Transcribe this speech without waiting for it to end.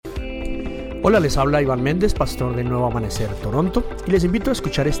Hola, les habla Iván Méndez, pastor de Nuevo Amanecer Toronto, y les invito a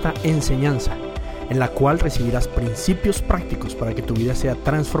escuchar esta enseñanza en la cual recibirás principios prácticos para que tu vida sea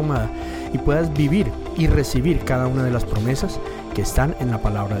transformada y puedas vivir y recibir cada una de las promesas que están en la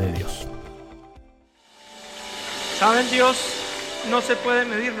palabra de Dios. ¿Saben? Dios no se puede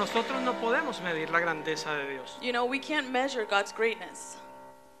medir. Nosotros no podemos medir la grandeza de Dios. You know, we can't measure God's greatness.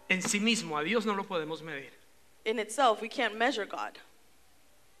 En sí mismo, a Dios no lo podemos medir. In itself, we can't measure God.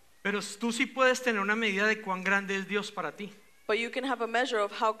 Pero tú sí puedes tener una medida de cuán grande es Dios para ti. But you can have a measure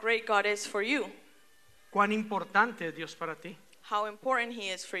of how great God is for you. Cuán importante es Dios para ti. How important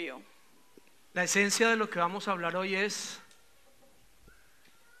He is for you. La esencia de lo que vamos a hablar hoy es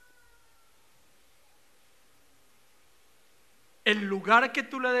el lugar que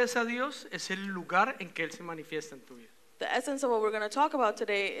tú le des a Dios es el lugar en que Él se manifiesta en tu vida. The essence of what we're going to talk about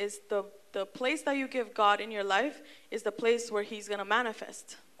today is the place that you give God in your life is the place where He's going to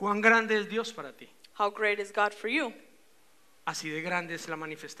manifest. Cuán grande es Dios para ti. How great is God for you? Así de grande es la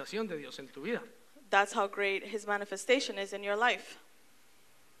manifestación de Dios en tu vida. That's how great His manifestation is in your life.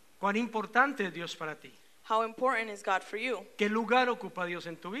 Cuán importante es Dios para ti. How important is God for you? ¿Qué lugar ocupa Dios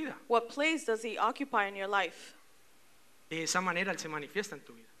en tu vida? What place does He occupy in your life? De esa manera Él se manifiesta en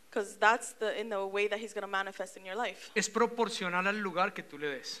tu vida. Because that's in the way that He's going to manifest in your life. Es proporcional al lugar que tú le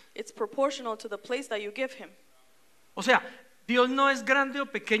des. It's proportional to the place that you give Him. O sea, Dios no es grande o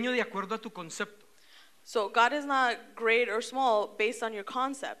pequeño de acuerdo a tu concepto. So God is not great or small based on your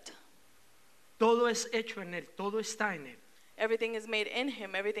concept. Todo es hecho en Él, todo está en Él. Everything is made in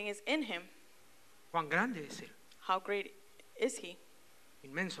Him. Everything is in Him. ¿Cuán grande es Él? How great is He?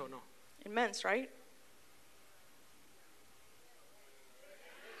 Inmenso, ¿no? Immense, right?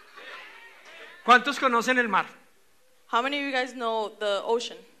 ¿Cuántos conocen el mar? How many of you guys know the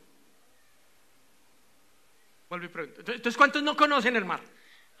ocean? Vuelvo y pregunto. Entonces, ¿cuántos no conocen el mar?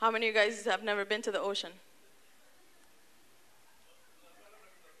 How many of you guys have never been to the ocean?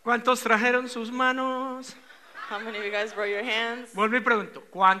 ¿Cuántos trajeron sus manos? How many of you guys brought your hands? Vuelvo y pregunto.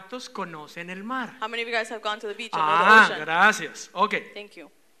 ¿Cuántos conocen el mar? How many of you guys have gone to the beach and know the ocean? Gracias. Ok. Thank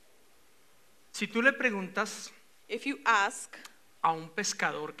you. Si tú le preguntas If you ask a un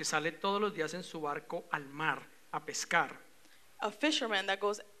pescador que sale todos los días en su barco al mar a pescar, a fisherman that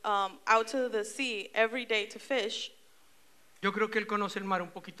goes out to the sea every day to fish, yo creo que él conoce el mar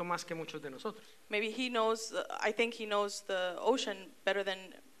un poquito más que muchos de nosotros. maybe he knows, I think he knows the ocean better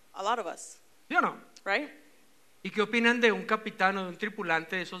than a lot of us, ¿Sí o no? right? ¿Y qué opinan de un capitán o de un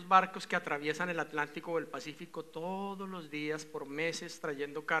tripulante de esos barcos que atraviesan el Atlántico o el Pacífico todos los días por meses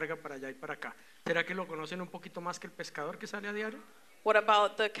trayendo carga para allá y para acá? ¿Será que lo conocen un poquito más que el pescador que sale a diario? What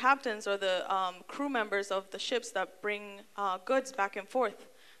about the captains or the crew members of the ships that bring goods back and forth?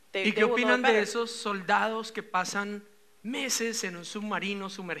 ¿Y qué They will know opinan it better. de esos soldados que pasan meses en un submarino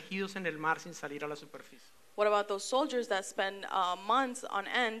sumergidos en el mar sin salir a la superficie? What about those soldiers that spend months on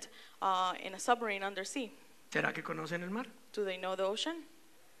end in a submarine undersea? ¿Será que conocen el mar? Do they know the ocean?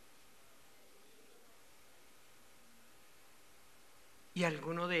 ¿Y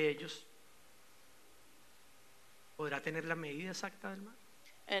alguno de ellos podrá tener la medida exacta del mar?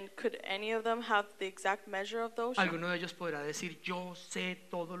 And could any of them have the exact measure of the ocean? ¿Alguno de ellos podrá decir yo sé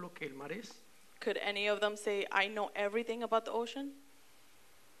todo lo que el mar es? Could any of them say, I know everything about the ocean?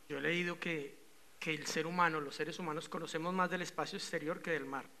 Yo he leído que el ser humano, los seres humanos, conocemos más del espacio exterior que del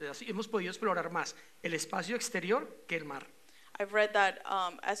mar. Así hemos podido explorar más el espacio exterior que el mar. I've read that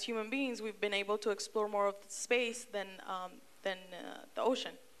as human beings, we've been able to explore more of space than the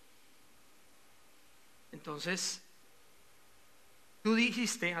ocean. Entonces, tú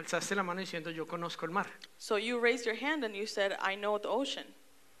dijiste, alzaste la mano diciendo yo conozco el mar. So you raised your hand and you said, I know the ocean.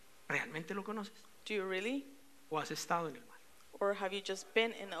 ¿Realmente lo conoces? Do you really? ¿O has estado en el mar? Or have you just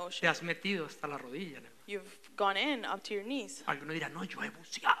been in the ¿Te ocean? has metido hasta la rodilla en el mar? You've gone in up to your knees. Alguno dirá, no, yo he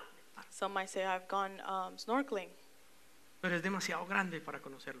buceado en el mar. Some might say, I've gone snorkeling. Pero es demasiado grande para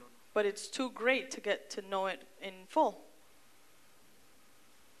conocerlo, ¿no? But it's too great to get to know it in full.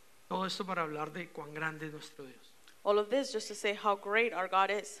 Todo esto para hablar de cuán grande es nuestro Dios. All of this just to say how great our God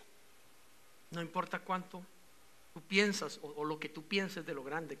is. No importa cuánto tú piensas o lo que tú pienses de lo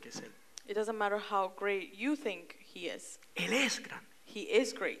grande que es Él. It doesn't matter how great you think He is. Él es grande. He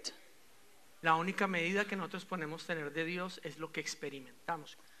is great. La única medida que nosotros podemos tener de Dios es lo que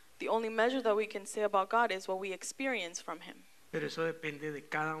experimentamos. The only measure that we can say about God is what we experience from Him. Pero eso depende de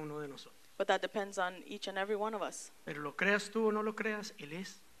cada uno de nosotros. But that depends on each and every one of us. Pero lo creas tú o no lo creas, Él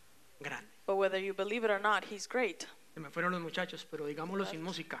es grande. But whether you believe it or not, He's great. Se me fueron los muchachos, pero digámoslo sin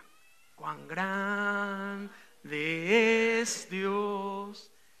música. Cuán grande es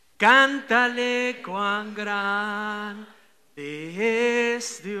Dios. Cántale cuán grande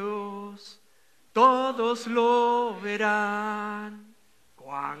es Dios. todos lo verán,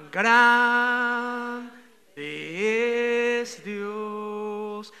 cuán grande es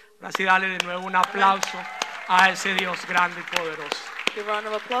Dios. Ahora sí, dale de nuevo un aplauso a ese Dios grande y poderoso. Give a round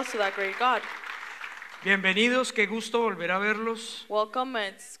of applause to that great God. Bienvenidos, qué gusto volver a verlos. Welcome.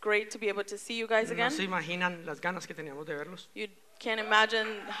 It's great to be able to see you guys No again. se imaginan las ganas que teníamos de verlos. You can't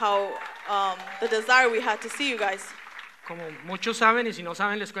imagine how the desire we had to see you guys. Como muchos saben, y si no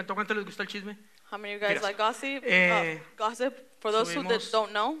saben, les cuento cuánto les gusta el chisme. How many of you guys Mira, like gossip? Gossip. For those who subimos-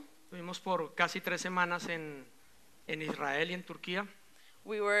 don't know, Estuvimos por casi 3 semanas en Israel y en Turquía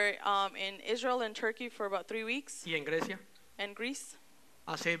we were in Israel and Turkey for about 3 weeks, y en Grecia. and Greece.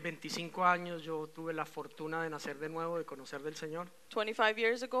 Hace 25 años yo tuve la fortuna de nacer de nuevo, de conocer del Señor. 25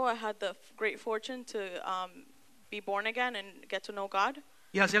 years ago, I had the great fortune to be born again and get to know God.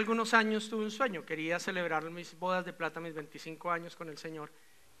 Y hace algunos años tuve un sueño, quería celebrar mis bodas de plata, mis 25 años con el Señor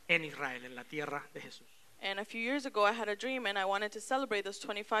en Israel, en la tierra de Jesús. And a few years ago, I had a dream, and I wanted to celebrate that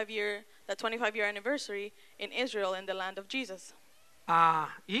 25-year anniversary in Israel, in the land of Jesus.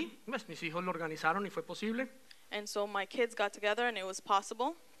 Y pues, mis hijos lo organizaron y fue posible. And so my kids got together, and it was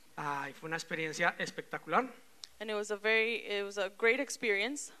possible. Y fue una experiencia espectacular. And it was a great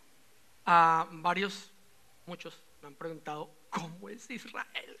experience. Muchos me han preguntado, ¿cómo es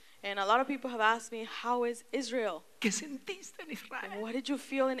Israel? And a lot of people have asked me, how is Israel? ¿Qué sentiste en Israel? What did you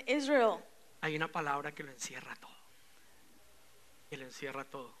feel in Israel? Hay una palabra que lo encierra todo. Que lo encierra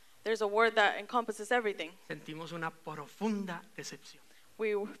todo. There's a word that encompasses everything. Sentimos una profunda decepción.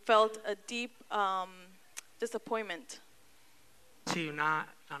 We felt a deep disappointment. Sí, una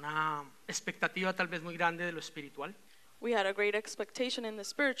expectativa tal vez muy grande de lo espiritual. We had a great expectation in the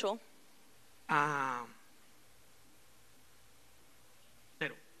spiritual,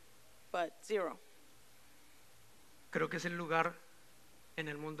 Pero but zero. creo que es el lugar en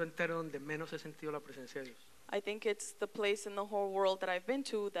el mundo entero donde menos he sentido la presencia de Dios. I think it's the place in the whole world that I've been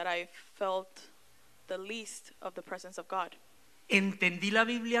to that I felt the least of the presence of God. Entendí la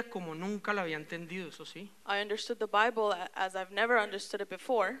Biblia como nunca la había entendido, eso sí. I understood the Bible as I've never understood it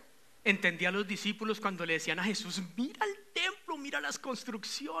before. Entendí a los discípulos cuando le decían a Jesús, mira el templo, mira las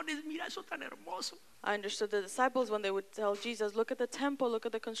construcciones, mira eso tan hermoso. I understood the disciples when they would tell Jesus, look at the temple, look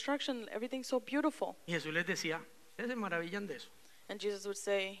at the construction, everything's so beautiful. Y Jesús les decía, ustedes se maravillan de eso. And Jesus would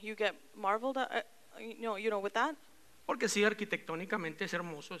say, you get marveled at, with that? Porque sí, arquitectónicamente es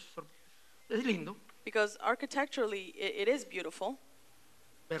hermoso, es lindo. Because architecturally it is beautiful.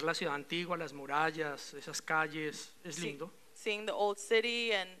 Ver la ciudad antigua, las murallas, esas calles, es lindo. Seeing the old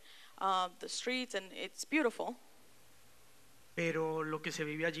city and the streets, and it's beautiful. Pero lo que se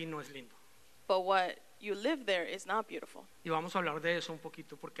vive allí no es lindo. But what you live there is not beautiful. Y vamos a hablar de eso un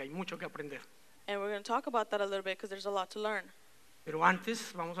poquito porque hay mucho que aprender. And we're going to talk about that a little bit because there's a lot to learn. Pero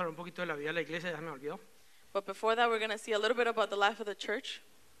antes vamos a hablar un poquito de la vida de la iglesia, ya me olvidó. But before that, we're going to see a little bit about the life of the church.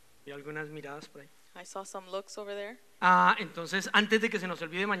 Vi algunas miradas por ahí. I saw some looks over there. Entonces, antes de que se nos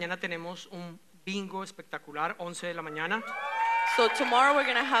olvide, mañana tenemos un bingo espectacular, 11 de la mañana. So tomorrow we're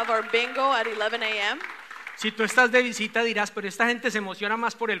going to have our bingo at 11 a.m. Si tú estás de visita dirás, pero esta gente se emociona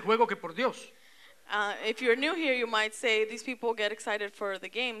más por el juego que por Dios. If you're new here, you might say these people get excited for the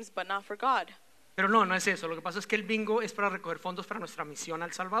games, but not for God. Pero no es eso. Lo que pasa es que el bingo es para recoger fondos para nuestra misión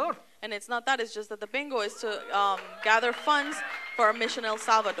al Salvador. And it's not that, it's just that the bingo is to gather funds for our mission El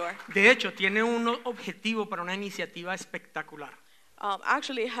Salvador. De hecho, tiene un objetivo para una iniciativa espectacular.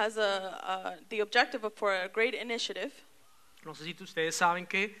 Actually it has the objective for a great initiative. No sé si ustedes saben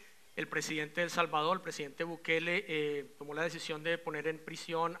que el presidente de El Salvador, el presidente Bukele, tomó la decisión de poner en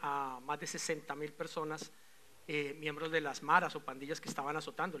prisión a más de 60,000 personas, miembros de las maras o pandillas que estaban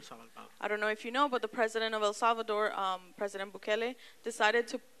azotando El Salvador. I don't know if you know, but the president of El Salvador, President Bukele, decided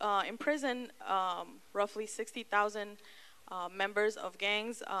to imprison roughly 60,000 members of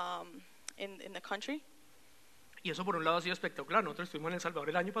gangs in the country. Y eso por un lado ha sido espectacular. Nosotros estuvimos en El Salvador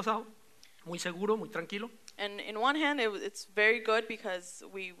el año pasado, muy seguro, muy tranquilo. And in one hand, it's very good because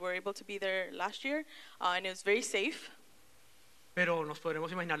we were able to be there last year, and it was very safe. Pero nos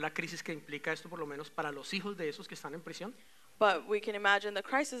podremos imaginar la crisis que implica esto, por lo menos para los hijos de esos que están en prisión. But we can imagine the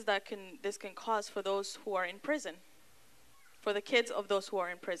crisis that this can cause for those who are in prison, for the kids of those who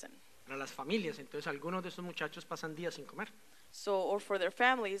are in prison. Para las familias, entonces algunos de esos muchachos pasan días sin comer. So, or for their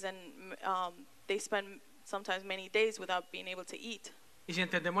families, and they spend sometimes many days without being able to eat. Y si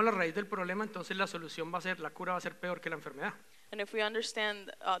entendemos la raíz del problema, entonces la solución va a ser, la cura va a ser peor que la enfermedad. And if we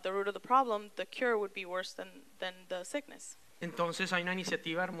understand the root of the problem, the cure would be worse than the sickness. Entonces hay una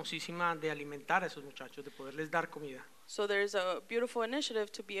iniciativa hermosísima de alimentar a esos muchachos, de poderles dar comida. So there's a beautiful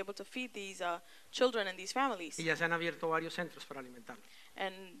initiative to be able to feed these children and these families. Y ya se han abierto varios centros para alimentarlos.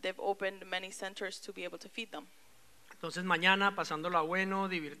 and they've opened many centers to be able to feed them. Entonces mañana, pasándola bueno,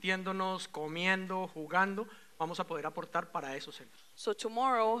 divirtiéndonos, comiendo, jugando, vamos a poder aportar para esos centros. So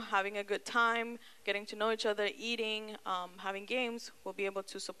tomorrow, having a good time, getting to know each other, eating, having games, we'll be able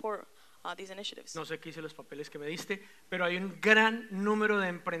to support these initiatives. No sé qué hice los papeles que me diste, pero hay un gran número de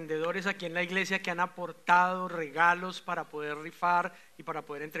emprendedores aquí en la iglesia que han aportado regalos para poder rifar y para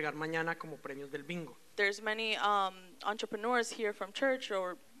poder entregar mañana como premios del bingo. There's many entrepreneurs here from church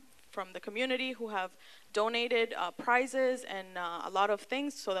or from the community who have donated prizes and a lot of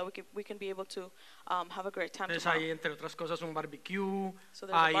things so that we can be able to have a great time Entonces tomorrow. hay entre otras cosas un barbecue, So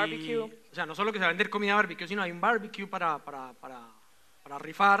there's a hay, barbecue. o sea, no solo que se va a vender comida barbecue, sino hay un barbecue para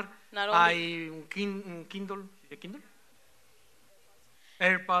rifar, Not only- hay un Kindle, ¿sí, Kindle?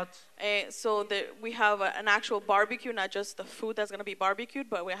 AirPods. So we have an actual barbecue, not just the food that's going to be barbecued,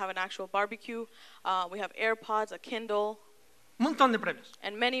 but we have an actual barbecue. We have AirPods, a Kindle, Un montón de premios.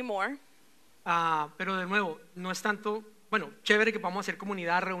 and many more. Pero de nuevo, no es tanto, bueno, chévere que podamos hacer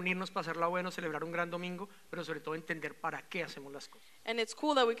comunidad, reunirnos, pasarla bueno, celebrar un gran domingo, pero sobre todo entender para qué hacemos las cosas. And it's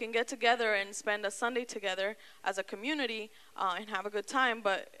cool that we can get together and spend a Sunday together as a community and have a good time,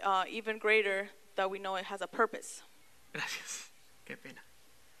 but even greater that we know it has a purpose. Gracias, qué pena.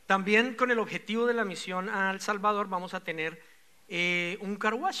 También con el objetivo de la misión a El Salvador vamos a tener un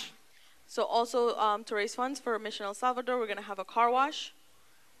car wash. So also to raise funds for Mission El Salvador, we're going to have a car wash.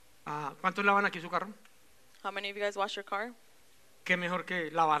 ¿Cuántos lavan aquí su carro? How many of you guys wash your car? Qué mejor que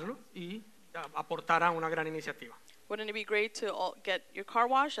lavarlo y aportar a una gran iniciativa. Wouldn't it be great to get your car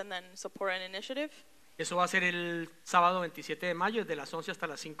washed and then support an initiative? Eso va a ser el sábado 27 de mayo, desde las 11 hasta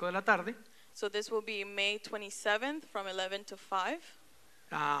las 5 de la tarde. So this will be May 27th from 11 to 5.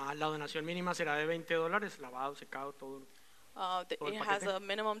 La donación mínima será de $20, lavado, secado, todo. Todo el It has paquete. a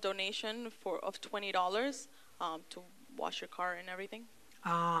minimum donation of $20 to wash your car and everything.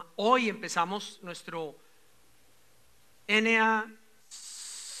 Hoy empezamos nuestro NA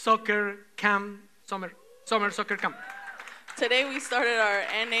Soccer Camp, Summer Soccer Camp, Today we started our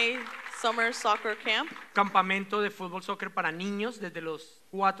NA Summer Soccer Camp, campamento de fútbol soccer para niños desde los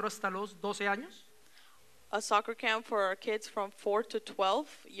 4 hasta los 12 años. a soccer camp for our kids from 4 to 12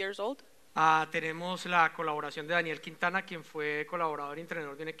 years old. Tenemos la colaboración de Daniel Quintana, quien fue colaborador y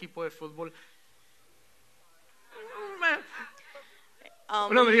entrenador de un equipo de fútbol.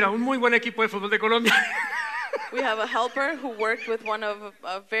 No, mentira, un muy buen equipo de fútbol de Colombia. We have a helper who worked with one of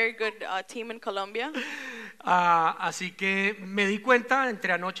a very good team in Colombia. Así que me di cuenta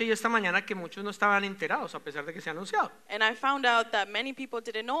entre anoche y esta mañana que muchos no estaban enterados a pesar de que se ha anunciado. And I found out that many people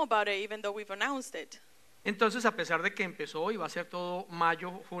didn't know about it even though we've announced it. Entonces, a pesar de que empezó y va a ser todo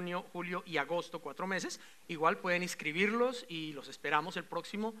mayo, junio, julio y agosto, 4 meses, igual pueden inscribirlos y los esperamos el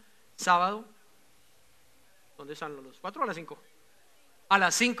próximo sábado. ¿Dónde están los 4 o a las 5? A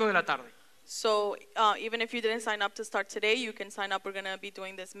las 5 de la tarde. So even if you didn't sign up to start today, you can sign up. We're going to be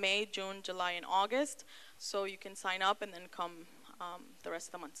doing this May, June, July, and August. So you can sign up and then come the rest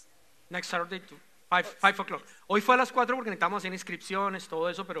of the months. Next Saturday to 5 o'clock. Hoy fue a las 4 porque necesitamos hacer inscripciones, todo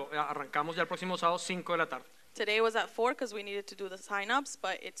eso, pero arrancamos ya el próximo sábado 5 de la tarde. Today was at 4 because we needed to do the sign-ups,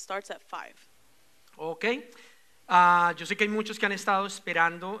 but it starts at 5. Ok. Yo sé que hay muchos que han estado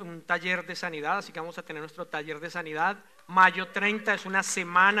esperando un taller de sanidad, así que vamos a tener nuestro taller de sanidad. Mayo 30 es una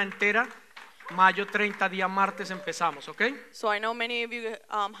semana entera. Mayo 30, día martes, empezamos, ¿ok? So I know many of you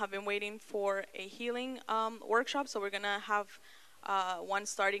have been waiting for a healing workshop, so we're going to have one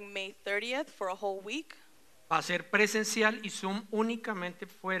starting May 30th for a whole week. Va a ser presencial y Zoom únicamente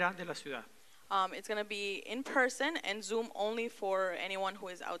fuera de la ciudad. It's going to be in person and Zoom only for anyone who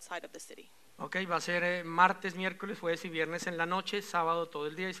is outside of the city. Ok, va a ser martes, miércoles, jueves y viernes en la noche, sábado todo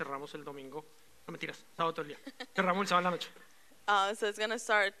el día y cerramos el domingo. No mentiras, sábado todo el día. Cerramos el sábado en la noche. So it's going to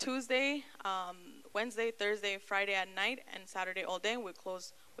start Tuesday, Wednesday, Thursday, Friday at night, and Saturday all day. We'll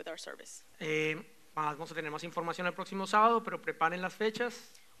close with our service. Vamos a tener más información el próximo sábado, pero preparen las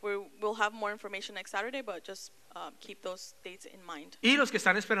fechas. We'll have more information next Saturday, but just keep those dates in mind. Y los que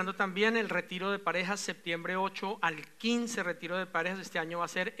están esperando también el retiro de parejas, septiembre 8 al 15, retiro de parejas este año va a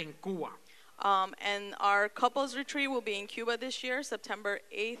ser en Cuba. And our couples retreat will be in Cuba this year, September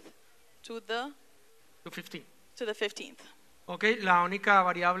 8th to the 15th. Ok, la única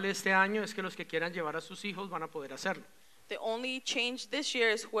variable este año es que los que quieran llevar a sus hijos van a poder hacerlo. The only change this year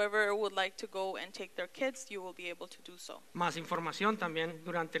is whoever would like to go and take their kids, you will be able to do so. Más información también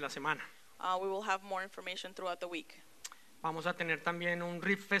durante la semana. We will have more information throughout the week. Vamos a tener también un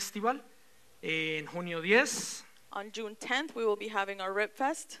RIP Festival en junio 10. On June 10th, we will be having our Rip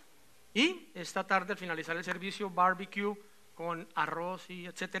Fest. Y esta tarde al finalizar el servicio, barbecue con arroz y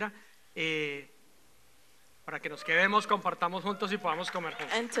etcétera. para que nos quedemos, compartamos juntos y podamos comer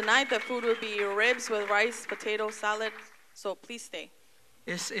juntos. And tonight the food will be ribs with rice, potato, salad. So please stay.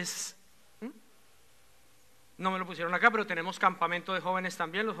 No me lo pusieron acá, pero tenemos campamento de jóvenes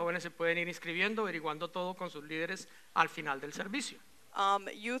también. Los jóvenes se pueden ir inscribiendo, averiguando todo con sus líderes al final del servicio.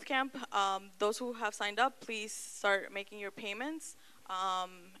 Youth camp, those who have signed up, please start making your payments,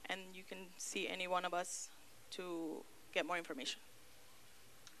 and you can see any one of us to get more information.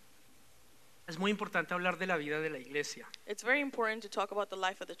 Es muy importante hablar de la vida de la iglesia, It's very important to talk about the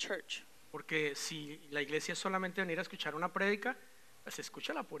life of the church, porque si la iglesia es solamente venir a escuchar una prédica, pues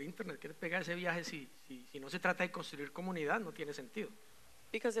escúchala por internet. ¿Qué le pega ese viaje si no se trata de construir comunidad? No tiene sentido.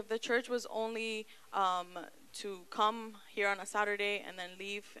 because if the church was only to come here on a Saturday and then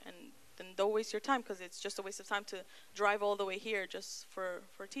leave, and then don't waste your time, because it's just a waste of time to drive all the way here just for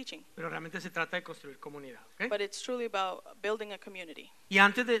teaching. Pero realmente se trata de construir comunidad, ¿ok? But it's truly about building a community. Y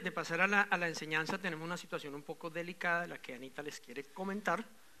antes de pasar a la enseñanza, tenemos una situación un poco delicada de la que Anita les quiere comentar.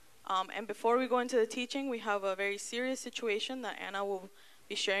 And before we go into the teaching, we have a very serious situation that Anna will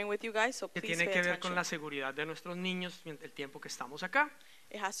be sharing with you guys, so Que please tiene pay que ver con attention. la seguridad de nuestros niños el tiempo que estamos acá.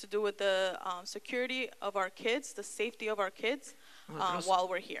 It has to do with the security of our kids, the safety of our kids Nosotros while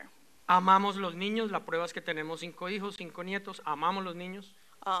we're here. amamos los niños, la prueba es que tenemos 5 hijos, 5 nietos, amamos los niños.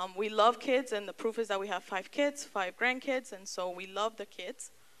 We love kids, and the proof is that we have 5 kids, 5 grandkids, and so we love the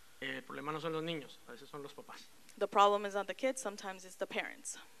kids. El problema no son los niños, a veces son los papás. The problem is not the kids, sometimes it's the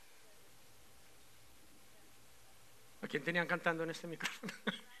parents. ¿A quién tenían cantando en este micrófono?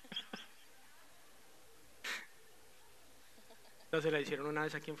 No, se la hicieron una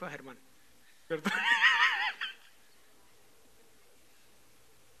vez. ¿A quién fue? A Germán, ¿cierto?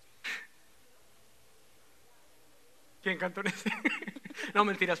 ¿Quién cantó en este? No,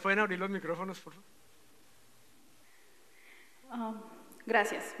 mentiras, pueden abrir los micrófonos, por favor.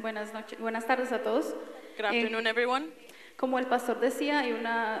 Gracias. Buenas tardes a todos. Good afternoon, everyone. Como el pastor decía, hay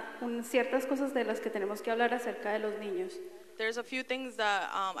ciertas cosas de las que tenemos que hablar acerca de los niños. There's a few things that,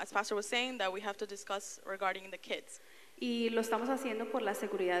 as Pastor was saying, that we have to discuss regarding the kids. Y lo estamos haciendo por la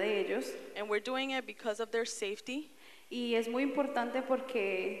seguridad de ellos. And we're doing it because of their safety. Y es muy importante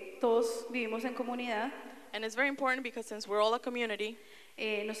porque todos vivimos en comunidad. And it's very important because since we're all a community,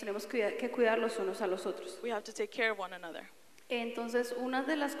 Nos tenemos que cuidar los unos a los otros. we have to take care of one another. Entonces, una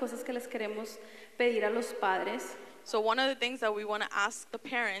de las cosas que les queremos pedir a los padres So one of the things that we want to ask the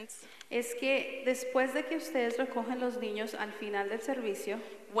parents, es que después de que ustedes recogen los niños al final del servicio,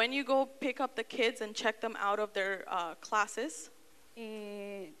 when you go pick up the kids and check them out of their classes,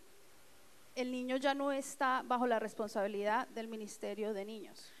 el niño ya no está bajo la responsabilidad del Ministerio de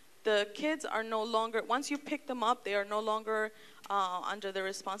Niños. the kids are no longer, once you pick them up, they are no longer under the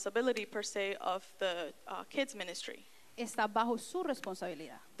responsibility per se of the kids ministry. Está bajo su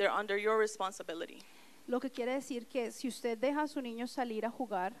responsabilidad. They're under your responsibility. Lo que quiere decir que si usted deja a su niño salir a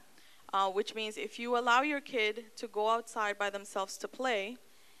jugar, Which means if you allow your kid to go outside by themselves to play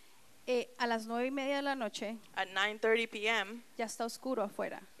a las 9:30 de la noche at 9:30 p.m., ya está oscuro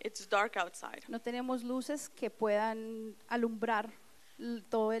afuera. it's dark outside. No tenemos luces que puedan alumbrar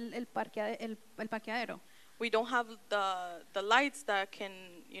todo el parqueadero. We don't have the lights that can,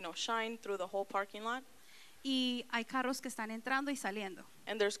 shine through the whole parking lot. Y hay carros que están entrando y saliendo.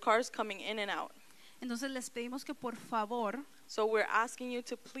 And there's cars coming in and out. Entonces les pedimos que por favor So we're asking you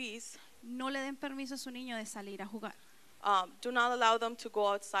to please no le den permiso a su niño de salir a jugar, do not allow them to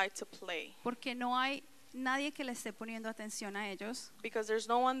go outside to play, porque no hay nadie que le esté poniendo atención a ellos. because there's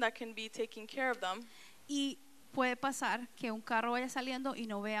no one that can be taking care of them. Y puede pasar que un carro vaya saliendo y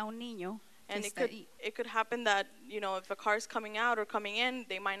no vea a un niño que And está ahí. it could happen that, if a car is coming out or coming in,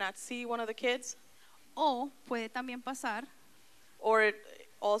 they might not see one of the kids. O puede también pasar, Or it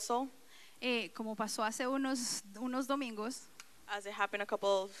also, como pasó hace unos domingos, as it happened a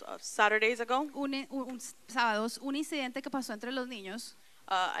couple of Saturdays ago, sábados, un incidente que pasó entre los niños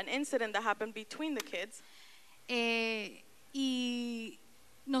an incident that happened between the kids. Y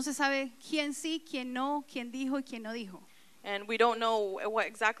no se sabe quién sí, quién no, quién dijo y quién no dijo. And we don't know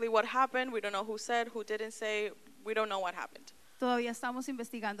exactly what happened. We don't know who said, who didn't say. We don't know what happened. Todavía estamos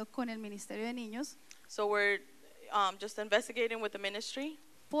investigando con el Ministerio de Niños So we're just investigating with the ministry,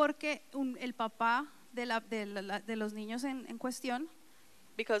 porque el papá de los niños en cuestión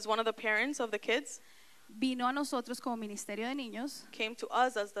because one of the parents of the kids vino a nosotros como Ministerio de Niños came to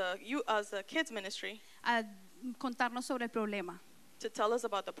us as the kids ministry a contarnos sobre el problema. to tell us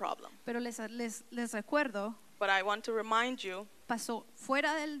about the problem. Pero les recuerdo, But I want to remind you, pasó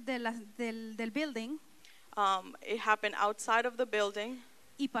fuera del building it happened outside of the building,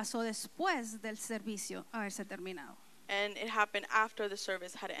 y pasó después del servicio haberse terminado. and it happened after the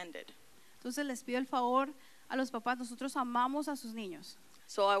service had ended. Entonces les pido el favor a los papás, nosotros amamos a sus niños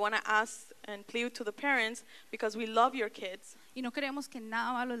So I want to ask and plead to the parents, because we love your kids y no queremos que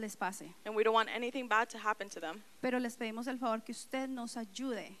nada malo les pase, and we don't want anything bad to happen to them. pero les pedimos el favor que usted nos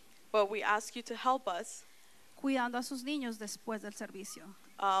ayude But we ask you to help us cuidando a sus niños después del servicio.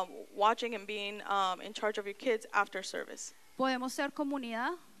 watching and being in charge of your kids after service. Podemos ser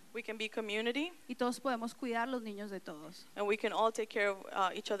comunidad We can be community, y todos podemos cuidar los niños de todos, and we can all take care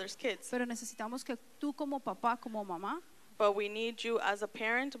of each other's kids. pero necesitamos que tú como papá, como mamá, But we need you as a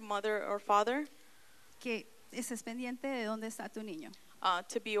parent, mother or father, que estés pendiente de dónde está tu niño.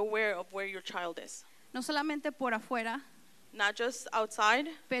 to be aware of where your child is. No solamente por afuera, Not just outside,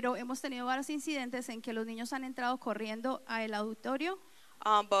 pero hemos tenido varios incidentes en que los niños han entrado corriendo al auditorio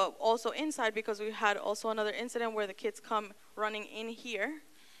but also inside, because we had also another incident where the kids come running in here.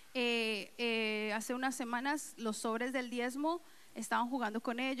 Hace unas semanas los sobres del diezmo estaban jugando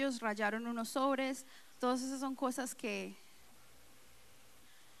con ellos, rayaron unos sobres. Todas esas son cosas que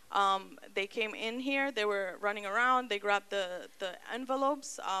They came in here, they were running around, they grabbed the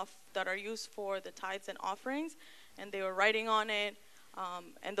envelopes that are used for the tithes and offerings, and they were writing on it.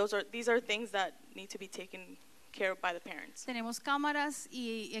 And these are things that need to be taken care of by the parents. tenemos cámaras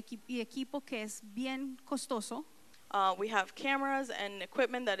y equipo que es bien costoso. We have cameras and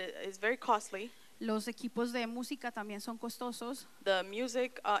equipment that is very costly. Los equipos de música también son costosos. The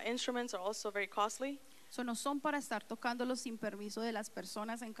music instruments are also very costly. So no son para estar tocándolos sin permiso de las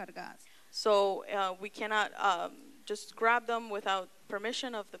personas encargadas. So we cannot just grab them without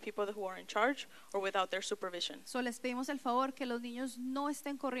permission of the people who are in charge or without their supervision. So les pedimos el favor que los niños no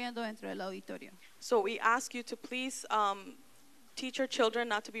estén corriendo dentro del auditorio. So we ask you to please teach your children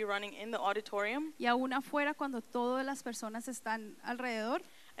not to be running in the auditorium, Y aún afuera cuando todas las personas están alrededor,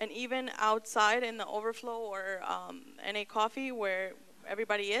 and even outside in the overflow or NA coffee where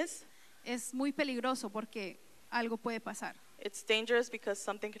everybody is. es muy peligroso porque algo puede pasar. It's dangerous because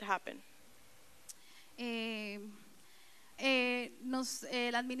something could happen.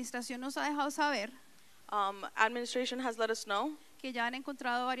 La administración nos ha dejado saber Administration has let us know que ya han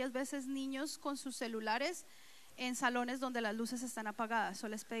encontrado varias veces niños con sus celulares en salones donde las luces están apagadas. So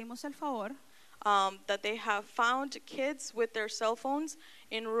les pedimos el favor that they have found kids with their cell phones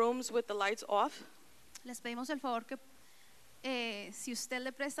in rooms with the lights off. les pedimos el favor que si usted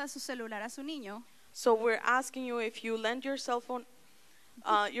le presta su celular a su niño, So we're asking you if you lend your cell phone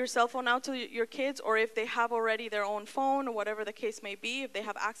out to your kids, or if they have already their own phone, or whatever the case may be, if they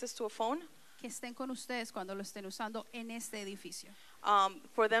have access to a phone, que estén con ustedes cuando lo estén usando en este edificio.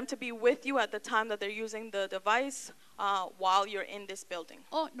 for them to be with you at the time that they're using the device while you're in this building,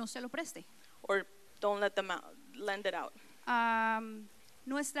 O no se lo preste. or don't let them lend it out.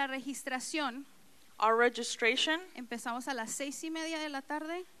 Nuestra registración Our registration empezamos a las 6:30 de la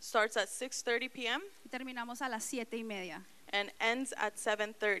tarde starts at 6:30 p.m. y terminamos a las 7:30. and ends at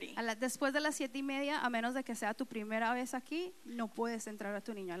 7:30. Después de las 7:30, a menos de que sea tu primera vez aquí, no puedes entrar a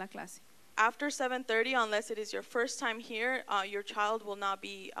tu niño a la clase. After 7:30, unless it is your first time here, your child will not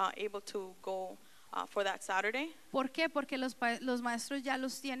be able to go for that Saturday. ¿Por qué? Porque los maestros ya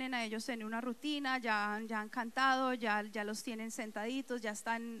los tienen a ellos en una rutina, ya han cantado, ya los tienen sentaditos, ya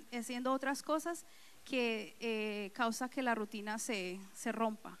están haciendo otras cosas que causa que la rutina se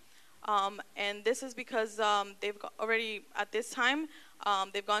rompa. And this is because they've already, at this time,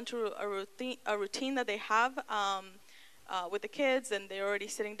 they've gone through a routine that they have with the kids, and they're already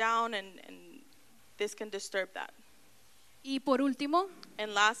sitting down, and this can disturb that. Y por último,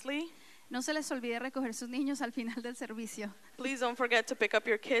 And lastly, no se les olvide recoger sus niños al final del servicio. please don't forget to pick up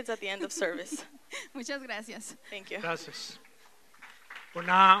your kids at the end of service. Muchas gracias. Thank you. Gracias.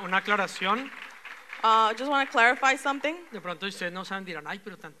 Una aclaración. Just want to clarify something, De pronto ustedes no saben, dirán, ay,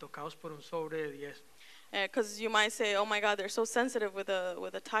 pero tan tocados por un sobre de 10. because you might say, "Oh my God, they're so sensitive with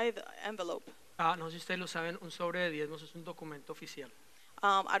a tithe envelope." No sé si ustedes lo saben, un sobre de diezmos es un documento oficial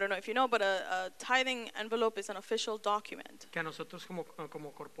I don't know if you know, but a tithing envelope is an official document que a nosotros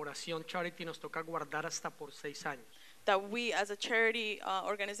como corporación Charity nos toca guardar hasta por 6 años. that we, as a charity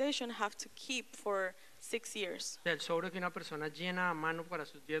organization, have to keep for 6 years. O sea, el sobre que una persona llena a mano para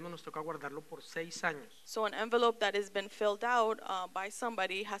sus diezmos nos toca guardarlo por 6 años, So an envelope that has been filled out by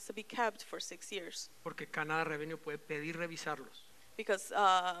somebody has to be kept for 6 years, porque Canada Revenue puede pedir revisarlos. because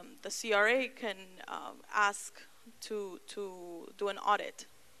the CRA can ask to do an audit,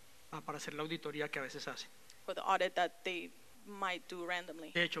 Para hacer la auditoría que a veces hacen. for the audit that they might do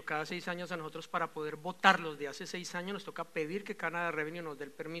randomly. De hecho, cada 6 años a nosotros, para poder votarlos de hace 6 años, nos toca pedir que Canada Revenue nos dé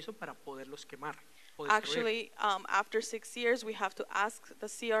el permiso para poderlos quemar o destruir. Actually, after 6 years, we have to ask the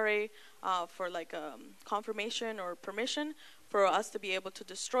CRA for like a confirmation or permission for us to be able to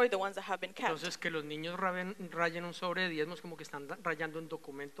destroy the ones that have been kept. Entonces, que los niños rayen un sobre de diezmos como que están rayando un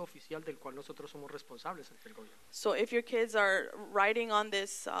documento oficial del cual nosotros somos responsables ante el gobierno. So if your kids are writing on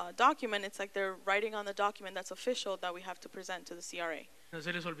this document, it's like they're writing on the document that's official that we have to present to the CRA. No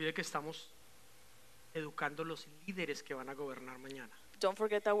se les olvide que estamos educando los líderes que van a gobernar mañana. Don't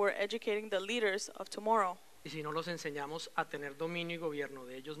forget that we're educating the leaders of tomorrow. Y si no los enseñamos a tener dominio y gobierno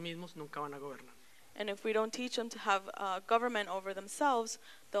de ellos mismos, nunca van a gobernar. And if we don't teach them to have government over themselves,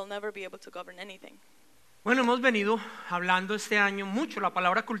 they'll never be able to govern anything. Bueno, hemos venido hablando este año mucho, la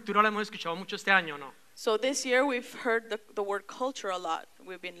palabra cultura la hemos escuchado mucho este año, ¿no? So this year we've heard the word culture a lot.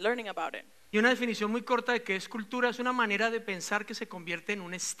 We've been learning about it. Y una definición muy corta de qué es cultura es una manera de pensar que se convierte en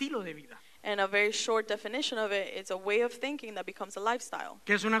un estilo de vida. And a very short definition of it is a way of thinking that becomes a lifestyle.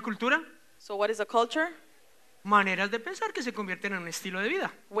 ¿Qué es una cultura? So what is a culture? Maneras de pensar que se convierten en un estilo de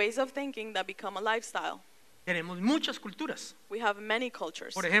vida. Ways of thinking that become a lifestyle. Tenemos muchas culturas. We have many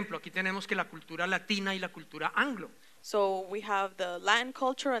cultures. Por ejemplo, aquí tenemos que la cultura latina y la cultura anglo. So we have the Latin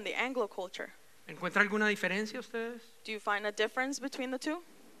culture and the Anglo culture. ¿Encuentra alguna diferencia ustedes? Do you find a difference between the two?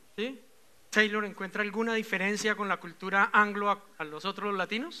 ¿Sí? Taylor, ¿encuentra alguna diferencia con la cultura anglo a los otros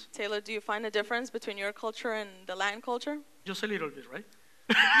latinos? Taylor, do you find a difference between your culture and the Latin culture? Just a little bit, right?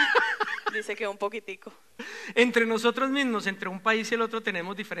 Dice que un poquitico. Entre nosotros mismos, entre un país y el otro,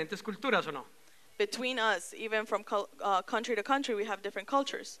 tenemos diferentes culturas, ¿o no? Between us, even from country to country, we have different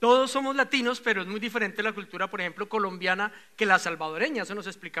cultures. Todos somos latinos, pero es muy diferente la cultura, por ejemplo, colombiana que la salvadoreña. Eso nos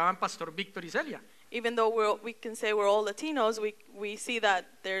explicaban Pastor Víctor y Celia. Even though we can say we're all Latinos, we see that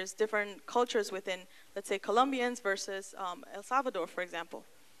there's different cultures within, let's say, Colombians versus El Salvador, for example.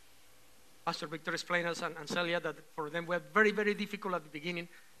 Pastor Victor explained us and Celia that for them we were very, very difficult at the beginning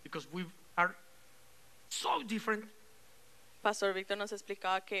because we are so different. Pastor Víctor nos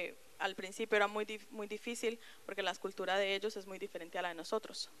explicaba que al principio era muy difícil porque la cultura de ellos es muy diferente a la de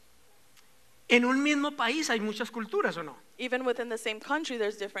nosotros. En un mismo país hay muchas culturas, ¿o no? Even within the same country,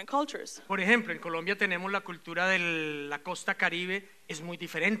 there's different cultures. Por ejemplo, en Colombia tenemos la cultura de la costa caribe, es muy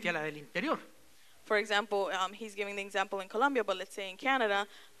diferente a la del interior. For example, he's giving the example in Colombia, but let's say in Canada,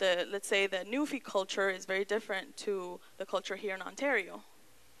 let's say the Newfie culture is very different to the culture here in Ontario.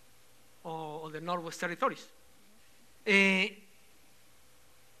 O de Northwest Territories.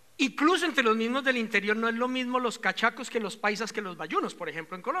 Incluso entre los mismos del interior no es lo mismo los cachacos que los paisas que los bayunos, por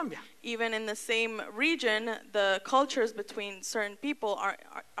ejemplo, en Colombia. Even in the same region, the cultures between certain people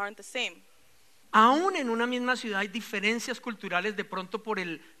aren't the same. Aún en una misma ciudad hay diferencias culturales de pronto por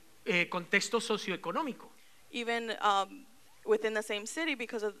el contexto socioeconómico. Even within the same city,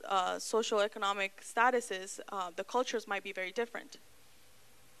 because of socioeconomic statuses, the cultures might be very different.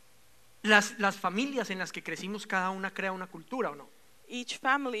 Las familias en las que crecimos, cada una crea una cultura, ¿o no? Each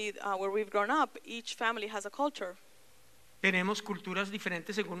family where we've grown up, each family has a culture. Tenemos culturas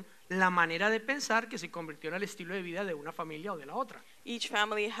diferentes según la manera de pensar que se convirtió en el estilo de vida de una familia o de la otra. Each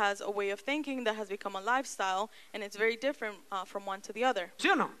family has a way of thinking that has become a lifestyle, and it's very different from one to the other. ¿Sí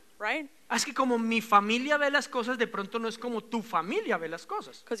o no? Right? Es que como mi familia ve las cosas, de pronto no es como tu familia ve las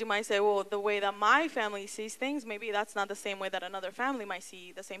cosas. Because you might say, well, the way that my family sees things, maybe that's not the same way that another family might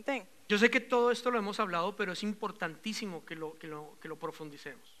see the same thing. Yo sé que todo esto lo hemos hablado, pero es importantísimo que lo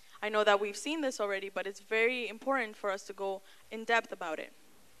profundicemos. I know that we've seen this already, but it's very important for us to go in depth about it.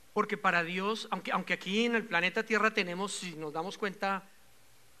 Porque para Dios, aunque aquí en el planeta Tierra tenemos, si nos damos cuenta,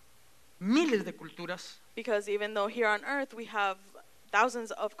 miles de culturas, Because even though here on earth we have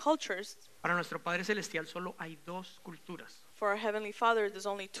thousands of cultures, para nuestro Padre Celestial solo hay dos culturas. for our Heavenly Father, there's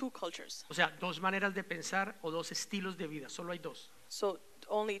only two cultures. O sea, dos maneras de pensar o dos estilos de vida, solo hay dos. So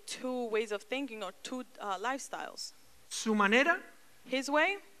only two ways of thinking or two lifestyles. Su manera His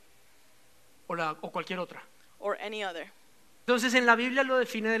way o cualquier otra. or any other. Entonces en la Biblia lo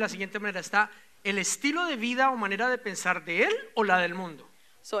define de la siguiente manera: está el estilo de vida o manera de pensar de él o la del mundo.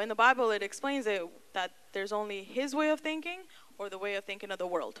 So in the Bible it explains that there's only his way of thinking or the way of thinking of the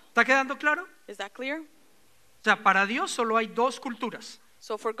world. ¿Está quedando claro? Is that clear? O sea, para Dios solo hay dos culturas,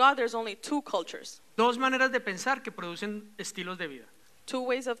 So for God there's only two cultures, dos maneras de pensar que producen estilos de vida. two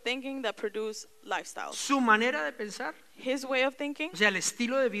ways of thinking that produce lifestyles. Su manera de pensar, His way of thinking, o sea, el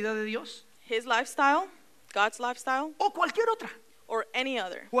estilo de vida de Dios, his lifestyle, God's lifestyle, o cualquier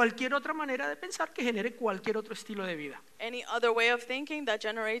otra manera de pensar que genere cualquier otro estilo de vida. any other way of thinking that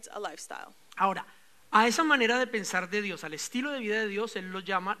generates a lifestyle. Ahora, a esa manera de pensar de Dios, al estilo de vida de Dios, él lo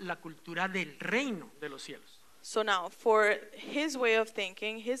llama la cultura del reino de los cielos. So now, for his way of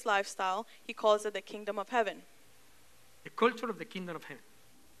thinking, his lifestyle, he calls it the kingdom of heaven. The culture of the kingdom of heaven.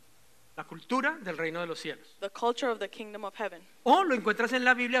 La cultura del reino de los cielos. The culture of the kingdom of heaven. O lo encuentras en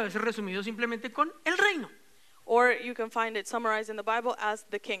la Biblia a veces resumido simplemente con el reino. Or you can find it summarized in the Bible as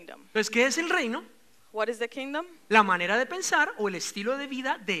the kingdom. Entonces, ¿qué es el reino? What is the kingdom? La manera de pensar o el estilo de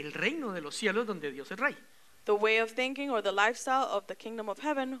vida del reino de los cielos donde Dios es rey. The way of thinking or the lifestyle of the kingdom of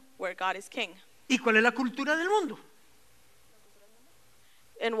heaven where God is king. ¿Y cuál es la cultura del mundo?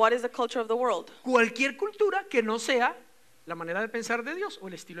 And what is the culture of the world? Cualquier cultura que no sea la manera de pensar de Dios o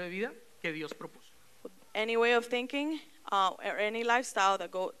el estilo de vida que Dios propuso. Any way of thinking or any lifestyle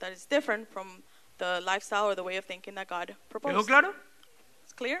that is different from the lifestyle or the way of thinking that God proposed. ¿Quedó claro?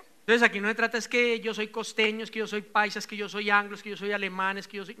 It's clear? Entonces aquí no se trata es que yo soy costeño, es que yo soy paisa, es que yo soy anglo, es que yo soy alemán, es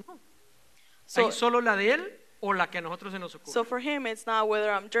que yo soy... No. Hay solo la de él o la que a nosotros se nos ocurre. So for him, it's not whether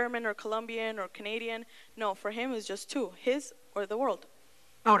I'm German or Colombian or Canadian. No, for him, it's just two, his or the world.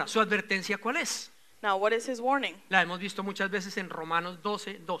 Ahora, ¿su advertencia cuál es? Now, what is his warning? La hemos visto muchas veces en Romanos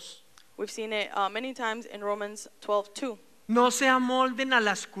 12:2. We've seen it many times in Romans 12:2. No se amolden a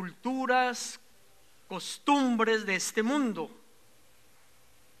las culturas, costumbres de este mundo.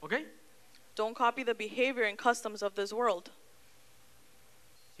 ¿Ok? Don't copy the behavior and customs of this world,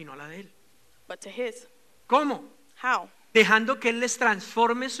 Sino a la de él. but to his. ¿Cómo? How? Dejando que él les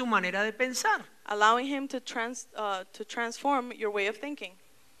transforme su manera de pensar. Allowing him to transform your way of thinking.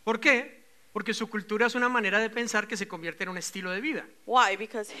 ¿Por qué? Porque su cultura es una manera de pensar que se convierte en un estilo de vida. Why?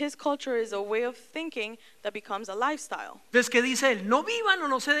 Because his culture is a way of thinking that becomes a lifestyle. Entonces, ¿qué dice él? No vivan o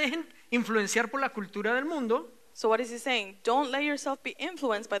no se dejen influenciar por la cultura del mundo. So what is he saying? Don't let yourself be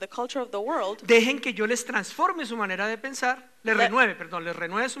influenced by the culture of the world. Dejen que yo les transforme su manera de pensar, les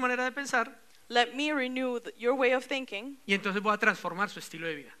renueve su manera de pensar. Let me renew your way of thinking, Y entonces voy a transformar su estilo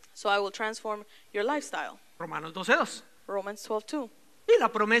de vida. so I will transform your lifestyle. Romanos 12:2. Romans 12:2. Y la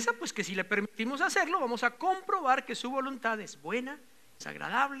promesa, pues que si le permitimos hacerlo, vamos a comprobar que su voluntad es buena, es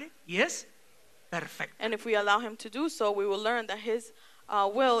agradable y es perfecta. And if we allow him to do so, we will learn that his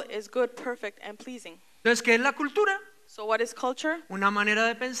will is good, perfect, and pleasing. Entonces, ¿qué es la cultura? So what is culture? Una manera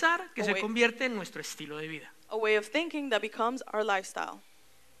de pensar que se Wait. convierte en nuestro estilo de vida. A way of thinking that becomes our lifestyle.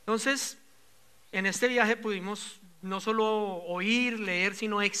 Entonces, en este viaje pudimos no solo oír, leer,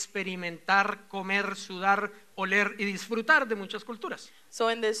 sino experimentar, comer, sudar, oler y disfrutar de muchas culturas. So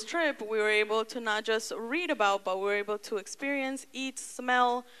in this trip, we were able to not just read about, but we were able to experience, eat,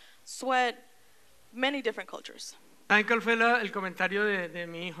 smell, sweat, many different cultures. ¿Saben cuál fue el comentario de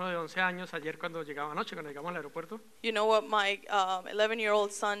mi hijo de 11 años ayer cuando llegamos al aeropuerto? You know what my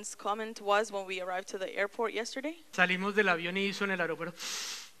 11-year-old son's comment was when we arrived to the airport yesterday? Salimos del avión y hizo en el aeropuerto,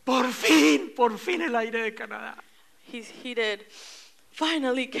 por fin el aire de Canadá. He did,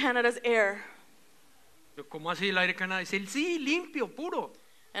 finally Canada's air. Yo, ¿cómo así el aire de Canadá? Dice él, sí, limpio, puro.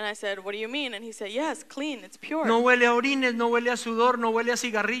 And I said, what do you mean? And he said, yes, clean, it's pure. No huele a orines, no huele a sudor, no huele a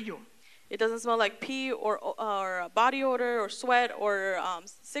cigarrillo. It doesn't smell like pee or body odor or sweat or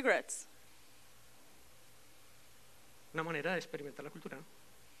cigarettes. Una manera de experimentar la cultura, ¿no?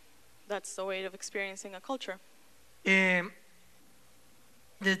 That's the way of experiencing a culture. Les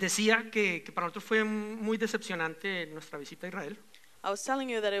decía que para nosotros fue muy decepcionante nuestra visita a Israel. I was telling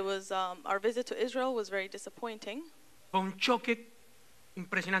you that it was our visit to Israel was very disappointing. Fue un choque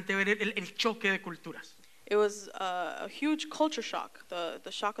impresionante ver el choque de culturas. It was a huge culture shock,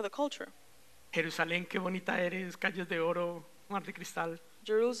 the shock of the culture. Jerusalén, qué bonita eres, calles de oro, mar de cristal.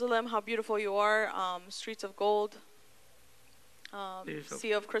 Jerusalem, how beautiful you are, streets of gold, Sí,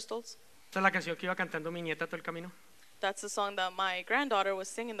 sea of crystals. Esa es la canción que iba cantando mi nieta todo el camino. That's the song that my granddaughter was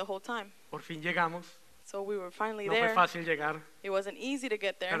singing the whole time. Por fin llegamos. So we were finally No there. fue fácil llegar. It wasn't easy to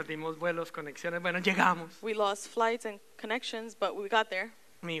get there. Perdimos vuelos, conexiones. Bueno, llegamos. We lost flights and connections, but we got there.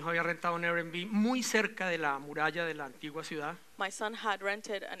 Mi hijo había rentado un Airbnb muy cerca de la muralla de la antigua ciudad, My son had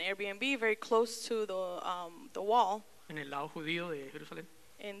rented an Airbnb very close to the wall en el lado judío de Jerusalén.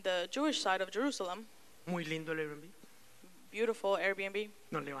 in the Jewish side of Jerusalem. Muy lindo el Airbnb. Beautiful Airbnb.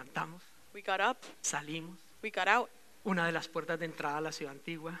 Nos levantamos, We got up, salimos. we got out. Una de las puertas de entrada a la ciudad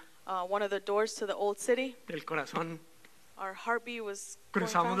antigua, One of the doors to the old city. del corazón. Our heartbeat was going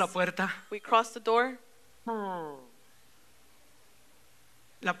Cruzamos la fast. puerta. We crossed the door.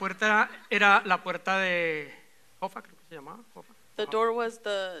 La puerta era la puerta de Jofa, creo que se llamaba. Jofa. The door was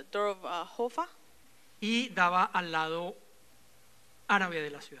the door of Hofa, Y daba al lado árabe de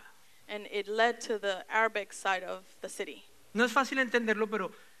la ciudad. and it led to the Arabic side of the city. No es fácil entenderlo,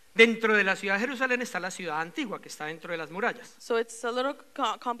 pero dentro de la ciudad de Jerusalén está la ciudad antigua, que está dentro de las murallas. So it's a little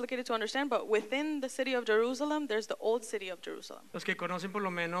complicated to understand, but within the city of Jerusalem, there's the old city of Jerusalem. Los que conocen por lo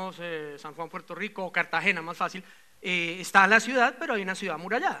menos San Juan, Puerto Rico o Cartagena, más fácil, está la ciudad, pero hay una ciudad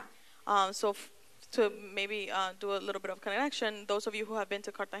amurallada. To maybe do a little bit of connection, those of you who have been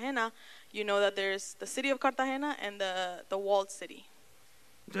to Cartagena, you know that there's the city of Cartagena and the walled city.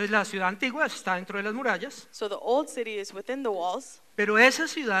 Entonces la ciudad antigua está dentro de las murallas, So the old city is within the walls, pero esa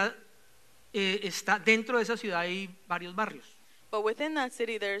ciudad está dentro de esa ciudad hay varios barrios. but within that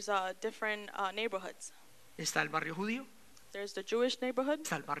city there's different neighborhoods. Está el barrio judío, There's the Jewish neighborhood,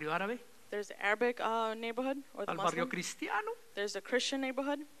 está el barrio árabe, there's the Arabic neighborhood or está the el barrio Muslim, cristiano, there's the Christian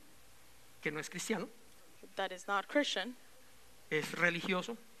neighborhood que no es cristiano, that is not Christian, es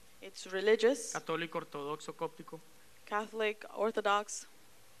religioso, it's religious, católico, ortodoxo, cóptico, Catholic, Orthodox,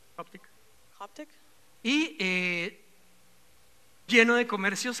 cóptic, Coptic, y lleno de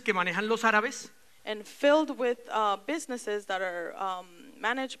comercios que manejan los árabes, and filled with businesses that are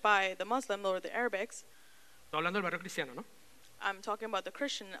managed by the Muslim or the Arabics. estoy hablando del barrio cristiano, ¿no? I'm talking about the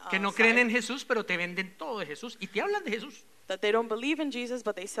Christian Que no side, creen en Jesús, pero te venden todo de Jesús y te hablan de Jesús. that they don't believe in Jesus,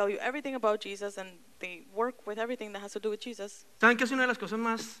 but they sell you everything about Jesus, and they work with everything that has to do with Jesus. ¿Saben qué es una de las cosas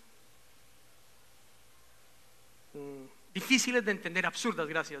más difíciles de entender, absurdas,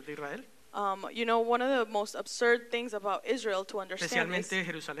 gracias, de Israel? You know, one of the most absurd things about Israel to understand is, Especialmente de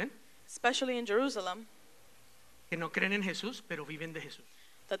Jerusalén, especially in Jerusalem, que no creen en Jesús, pero viven de Jesús.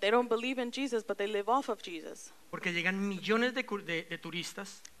 that they don't believe in Jesus, but they live off of Jesus. Porque llegan millones de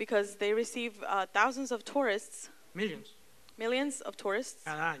turistas, Because they receive thousands of tourists, millions, millions of tourists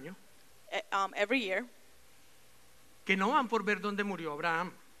cada año, every year, que no van por ver dónde murió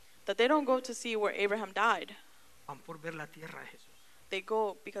Abraham, that they don't go to see where Abraham died. van por ver la tierra de Jesús. They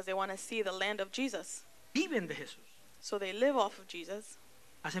go because they want to see the land of Jesus. Viven de Jesús, So they live off of Jesus.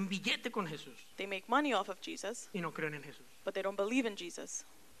 hacen billete con Jesús They make money off of Jesus, y no creen en Jesús. but they don't believe in Jesus.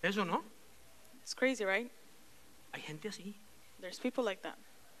 Eso no, It's crazy, right? hay gente así, There's people like that,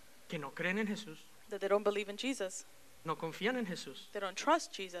 que no creen en Jesús, that they don't believe in Jesus. no confían en Jesús, They don't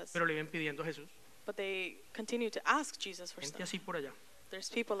trust Jesus, pero le viven pidiendo a Jesús. but they continue to ask Jesus for Gente stuff. así por allá. There's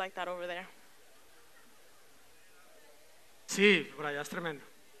people like that over there. Sí, por allá es tremendo.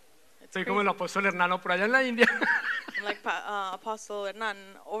 It's Soy como el crazy. apóstol Hernano por allá en la India. I'm like Apostle Hernan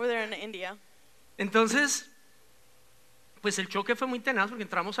over there in India. Entonces, pues el choque fue muy tenaz porque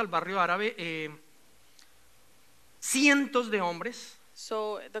entramos al barrio árabe, cientos de hombres,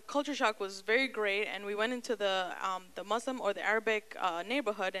 So the culture shock was very great, and we went into the Muslim or the Arabic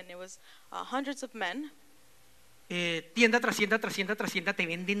neighborhood, and it was hundreds of men. tienda tras tienda tras tienda tras tienda, te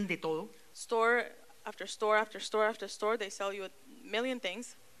venden de todo. Store after store after store after store, they sell you a million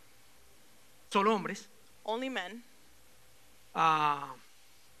things. Solo hombres, Only men.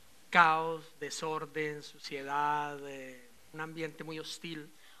 caos, desorden, suciedad, un ambiente muy hostil.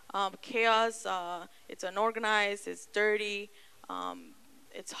 Chaos. It's unorganized. It's dirty.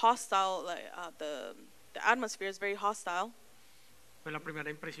 It's hostile. Like, the atmosphere is very hostile. Fue la primera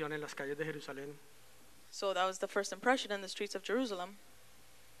impresión en las calles de Jerusalén. So that was the first impression in the streets of Jerusalem.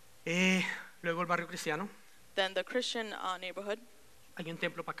 Luego el barrio cristiano, Then the Christian neighborhood. hay un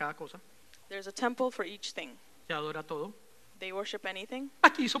templo para cada cosa, There's a temple for each thing. se adora todo. They worship anything.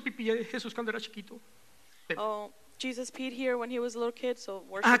 Aquí hizo pipí Jesús cuando era chiquito. Oh, Jesus peed here when he was a little kid, so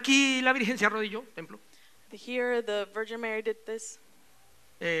worship. Aquí la Virgen se arrodilló, templo. Here, the Virgin Mary did this.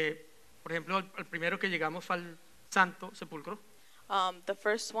 Por ejemplo, el primero que llegamos fue al Santo Sepulcro. The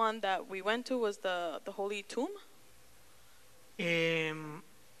first one that we went to was the Holy Tomb.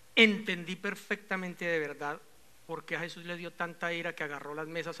 Entendí perfectamente de verdad por qué a Jesús le dio tanta ira que agarró las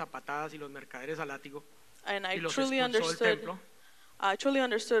mesas a patadas y los mercaderes a látigo And y I los truly expulsó del understood. templo. I truly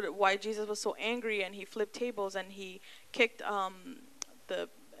understood why Jesus was so angry, and he flipped tables and he kicked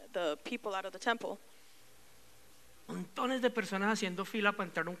the people out of the temple. Montones de personas haciendo fila para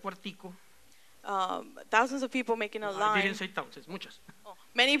entrar a un cuartico. Thousands of people making a I line. didn't say thousands, muchas.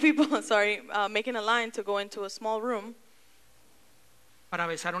 Many people, sorry, making a line to go into a small room Para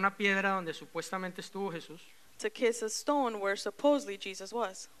besar una piedra donde supuestamente estuvo Jesús. to kiss a stone where supposedly Jesus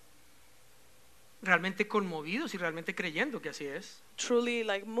was. Realmente conmovidos y realmente creyendo que así es. Truly,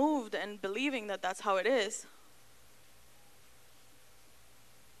 like, moved and believing that that's how it is.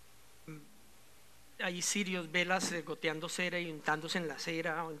 Hay cirios, velas goteando cera y untándose en la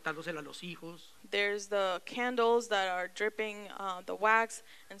cera, untándosela a los hijos. There's the candles that are dripping the wax,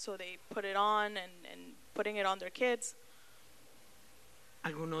 and so they put it on and putting it on their kids.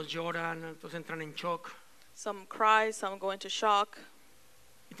 Algunos lloran, otros entran en shock Some cry, some go into shock,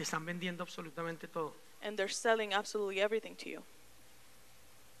 y te están vendiendo absolutamente todo. and they're selling absolutely everything to you.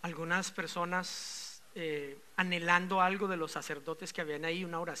 Algunas personas anhelando algo de los sacerdotes que habían ahí,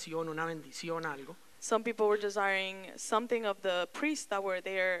 una oración, una bendición, algo. Some people were desiring something of the priests that were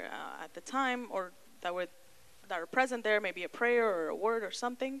there at the time, or that were present there, maybe a prayer or a word or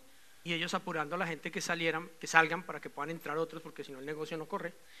something. y ellos apurando a la gente que salgan para que puedan entrar otros, porque si no el negocio no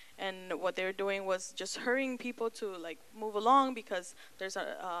corre. And what they were doing was just hurrying people to like move along because there's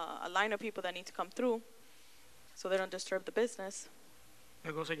a line of people that need to come through, so they don't disturb the business.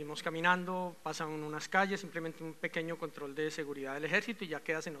 Luego seguimos caminando, pasan unas calles, simplemente un pequeño control de seguridad del ejército y ya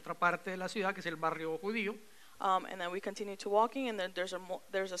quedas en otra parte de la ciudad, que es el barrio judío. And then we continue to walking, and then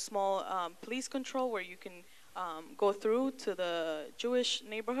there's a small police control where you can go through to the Jewish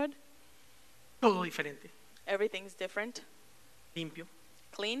neighborhood. Todo diferente, Everything's different, limpio,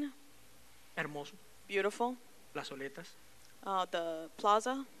 clean, hermoso, beautiful. plazoletas, The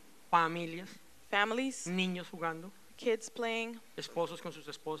plaza, familias, families, niños jugando, kids playing, esposos con sus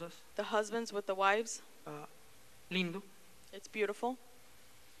esposas, the husbands with the wives. lindo. It's beautiful.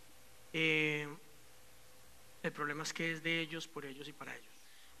 El problema es que es de ellos, por ellos y para ellos.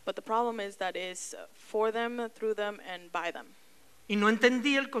 But the problem is that it's for them, through them, and by them. Y no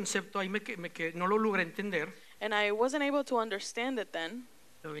entendí el concepto, ahí no lo logré entender. And I wasn't able to understand it then.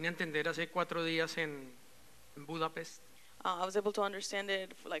 Lo vine a entender hace 4 días en Budapest. I was able to understand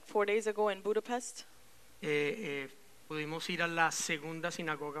it like 4 days ago in Budapest. Pudimos ir a la segunda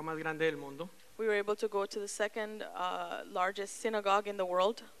sinagoga más grande del mundo. We were able to go to the second largest synagogue in the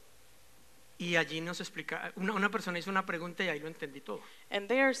world. Y allí nos explica, una persona hizo una pregunta y ahí lo entendí todo. And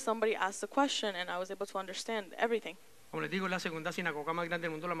there somebody asked a question and I was able to understand everything. Como les digo, la segunda sinagoga más grande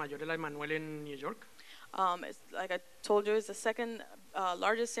del mundo, la mayor es la de Manuel en New York. It's, like I told you, it's the second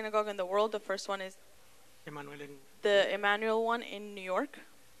largest synagogue in the world. The first one is Emanuel the Emmanuel one in New York.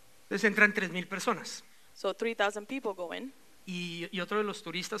 Entonces entran 3,000 personas. So 3,000 people go in. Y otro de los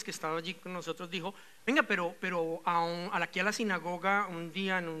turistas que estaba allí con nosotros dijo, venga, pero aquí a la sinagoga un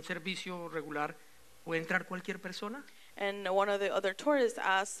día en un servicio regular, ¿puede entrar cualquier persona? And one of the other tourists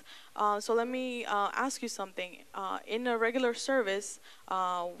asked, so let me ask you something. In a regular service,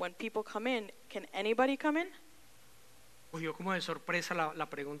 when people come in, can anybody come in? Cogió como de sorpresa la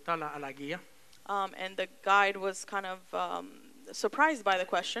pregunta a la guía. And the guide was kind of surprised by the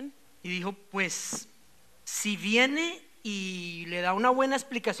question. Y dijo, pues, si viene y le da una buena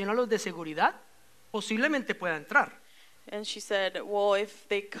explicación a los de seguridad, posiblemente pueda entrar. And she said, well, if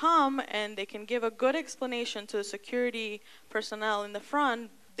they come and they can give a good explanation to the security personnel in the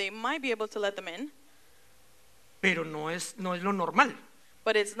front, they might be able to let them in. Pero no es lo normal,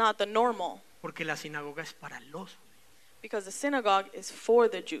 But it's not the normal, porque la sinagoga es para los judíos, because the synagogue is for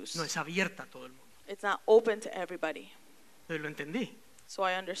the Jews. no es abierta a todo el mundo. It's not open to everybody. Entonces lo entendí. So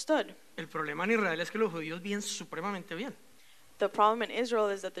I understood. El problema en Israel es que los judíos viven supremamente bien, The problem in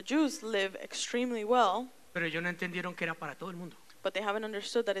Israel is that the Jews live extremely well, pero ellos no entendieron que era para todo el mundo. but they haven't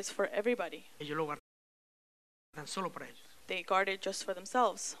understood that it's for everybody. Ellos lo guardan solo para ellos. They guard it just for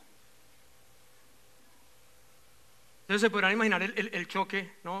themselves. Entonces se podrán imaginar el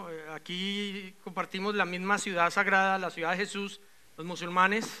choque, ¿no? Aquí compartimos la misma ciudad sagrada, la ciudad de Jesús, los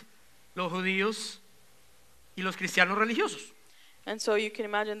musulmanes, los judíos y los cristianos religiosos. And so you can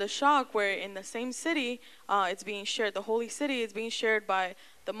imagine the shock where in the same city, it's being shared, the holy city is being shared by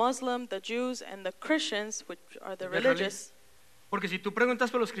the Muslim, the Jews, and the Christians, which are the religious. Porque si tú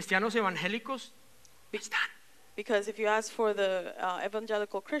preguntas por los cristianos evangélicos, no están. Because if you ask for the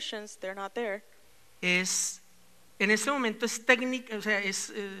evangelical Christians, they're not there. En este momento es técnica, o sea,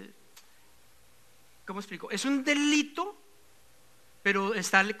 ¿cómo explico? Es un delito, pero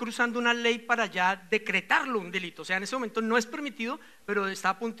está cruzando una ley para ya decretarlo un delito. O sea, en ese momento no es permitido, pero está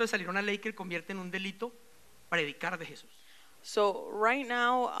a punto de salir una ley que convierte en un delito predicar de Jesús. So right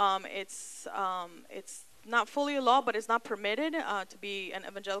now, it's not fully a law, but it's not permitted to be an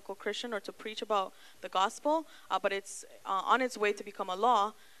evangelical Christian or to preach about the gospel, but it's on its way to become a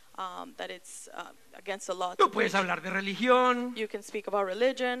law. That it's against the law. Tú puedes hablar de religión, You can speak about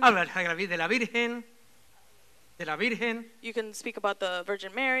religion. hablar de la Virgen, You can speak about the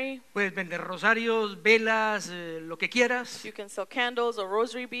Virgin Mary. puedes vender rosarios, velas, lo que quieras, You can sell candles or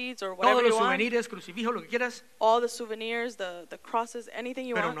rosary beads or todos whatever los you want. souvenirs, crucifijos, lo que quieras, All the souvenirs, the crosses, anything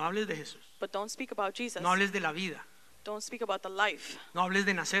you pero want. no hables de Jesús, But don't speak about Jesus. no hables de la vida, Don't speak about the life. no hables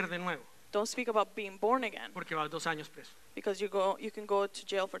de nacer de nuevo, Don't speak about being born again, porque vas 2 años preso. because you can go to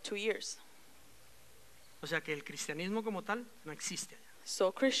jail for 2 years. O sea que el cristianismo como tal no existe allá,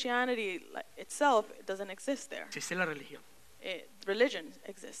 So Christianity itself doesn't exist there. existe la religión. Religion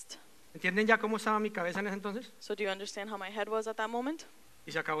exists. ¿Entienden ya cómo estaba mi cabeza en ese entonces? So do you understand how my head was at that moment?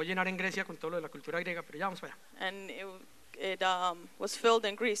 Y se acabó de llenar en Grecia con todo lo de la cultura griega, pero ya vamos para allá. And it was filled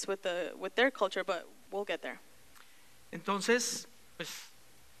in Greece with their culture, but we'll get there. Entonces, pues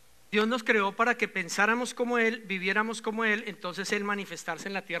Dios nos creó para que pensáramos como Él, viviéramos como Él, entonces Él manifestarse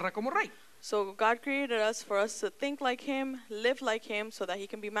en la tierra como Rey. So God created us for us to think like Him, live like Him, so that He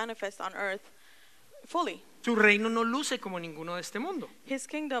can be manifest on earth fully. Su reino no luce como ninguno de este mundo. His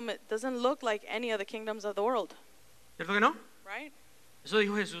kingdom, it doesn't look like any of the kingdoms of the world, ¿Cierto que no? right? Eso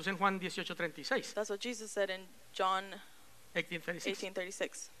dijo Jesús en Juan 18:36. That's what Jesus said in John 18:36.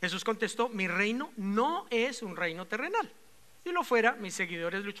 18:36. Jesús contestó, mi reino no es un reino terrenal. Si lo fuera, mis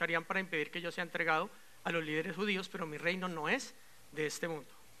seguidores lucharían para impedir que yo sea entregado a los líderes judíos, pero mi reino no es de este mundo.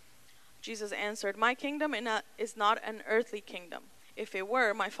 Jesus answered, my kingdom is not an earthly kingdom. If it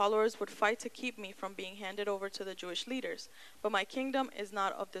were, my followers would fight to keep me from being handed over to the Jewish leaders. But my kingdom is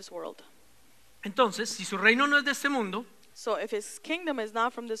not of this world. Entonces, si su reino no es de este mundo, So if his kingdom is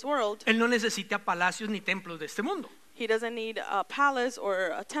not from this world, él no necesita palacios ni templos de este mundo. he doesn't need a palace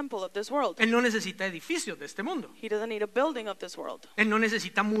or a temple of this world. Él no necesita edificios de este mundo. He doesn't need a building of this world. Él no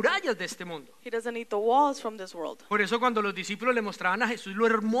necesita murallas de este mundo. He doesn't need the walls from this world. Por eso cuando los discípulos le mostraban a Jesús lo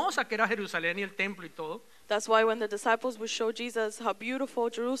hermosa que era Jerusalén y el templo y todo, That's why when the disciples would show Jesus how beautiful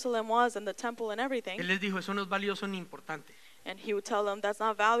Jerusalem was and the temple and everything, él les dijo, eso no es valioso ni importante. and he would tell them that's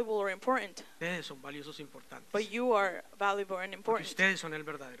not valuable or important, Ustedes son valiosos e importantes. but you are valuable and Porque important ustedes son el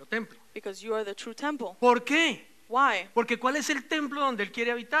verdadero templo. because you are the true temple. ¿Por qué? Why? Porque ¿cuál es el templo donde él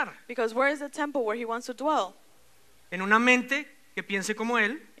quiere habitar? Because where is the temple where he wants to dwell? En una mente que piense como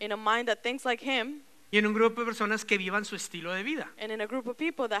él In a mind that thinks like him y en un grupo de personas que vivan su estilo de vida. and in a group of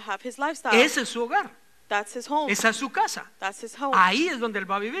people that have his lifestyle. Ese es su hogar. That's his home. Esa es su casa. That's his home. Ahí es donde él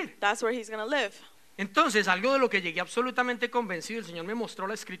va a vivir. That's where he's going to live. Entonces, algo de lo que llegué absolutamente convencido, el Señor me mostró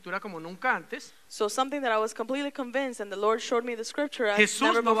la escritura como nunca antes. So something that I was completely convinced and the Lord showed me the scripture as Jesús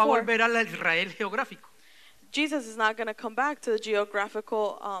never no va a before. volver al Israel geográfico. Jesus is not going to come back to the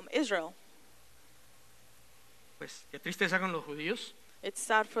geographical Israel. Pues qué tristeza con los judíos It's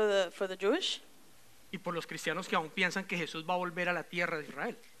sad for the Jewish y por los cristianos que aún piensan que Jesús va a volver a la tierra de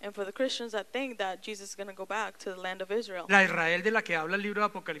Israel. and for the Christians that think that Jesus is going to go back to the land of Israel. La Israel de la que habla el libro de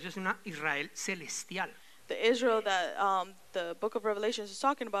Apocalipsis es una Israel celestial. The Israel that the book of Revelation is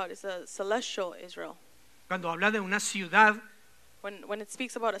talking about is a celestial Israel. Cuando habla de una ciudad, When it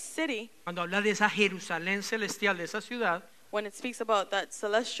speaks about a city, cuando habla de esa Jerusalén celestial, de esa ciudad, when it speaks about that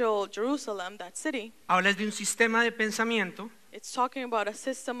celestial Jerusalem, that city, habla de un sistema de pensamiento, it's talking about a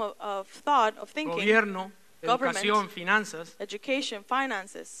system of thought, of thinking, gobierno, Government. educación, finanzas, education,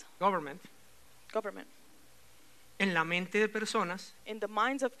 finances, government, government, en la mente de personas in the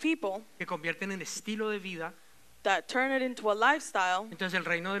minds of people que convierten el estilo de vida, that turn it into a lifestyle, entonces el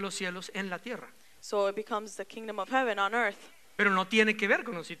reino de los cielos en la tierra. so it becomes the kingdom of heaven on earth. Pero no tiene que ver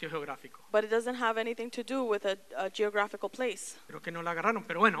con un sitio geográfico. But it doesn't have anything to do with a geographical place. Creo que no la agarraron,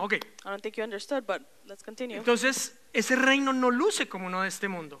 pero bueno, ok. I don't think you understood, but let's continue. Entonces, ese reino no luce como uno de este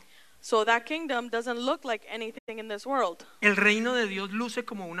mundo. So that kingdom doesn't look like anything in this world. El reino de Dios luce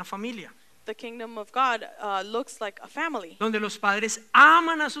como una familia, The kingdom of God looks like a family, donde los padres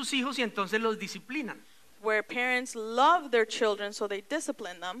aman a sus hijos y entonces los disciplinan where parents love their children, so they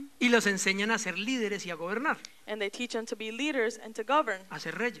discipline them, y los enseñan a ser líderes y a gobernar, and they teach them to be leaders and to govern, a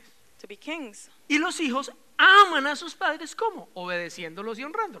ser reyes. to be kings. Y los hijos aman a sus padres, ¿cómo? Obedeciéndolos y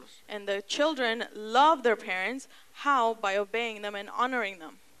honrándolos. And the children love their parents. How? By obeying them and honoring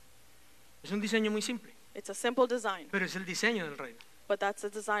them. Es un diseño muy simple, It's a simple design, pero es el diseño del reino. but that's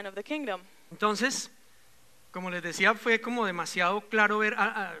the design of the kingdom. Entonces, como les decía, fue como demasiado claro ver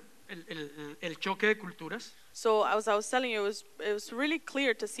el choque de culturas. So as I was telling you, it was really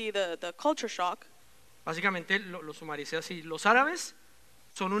clear to see the culture shock. Básicamente lo sumaricé así. Los árabes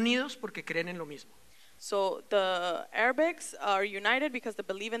son unidos porque creen en lo mismo. So the Arabics are united because they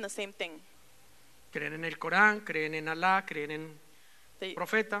believe in the same thing. Creen en el Corán, creen en Alá, creen en They,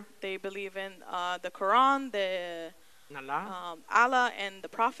 profeta, they believe in the Quran, en Alá. Allah, and the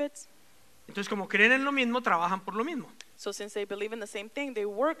prophets. Entonces, como creen en lo mismo, trabajan por lo mismo So since they believe in the same thing, they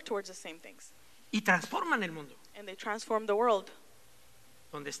work towards the same things. y transforman el mundo. And they transform the world.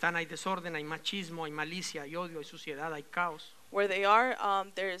 Donde están hay desorden, hay machismo, hay malicia, hay odio, hay suciedad, hay caos. Where they are,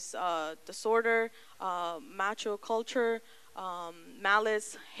 there's disorder, macho culture,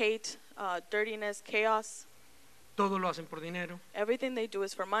 malice, hate, dirtiness, chaos. Todo lo hacen por dinero, Everything they do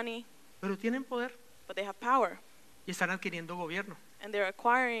is for money, pero tienen poder but they have power. y están adquiriendo gobierno. And they're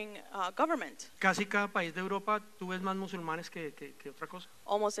acquiring government. Casi cada país de Europa tú ves más musulmanes que otra cosa.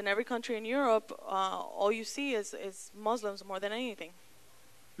 Almost in every country in Europe, all you see is Muslims more than anything.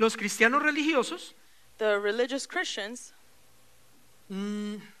 Los cristianos religiosos The religious Christians,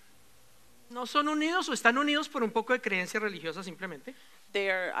 no son unidos o están unidos por un poco de creencia religiosa simplemente. they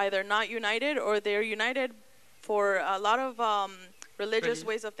are either not united or they're united for a lot of religious Religion.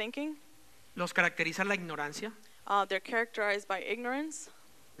 ways of thinking. Los caracteriza la ignorancia, They're characterized by ignorance,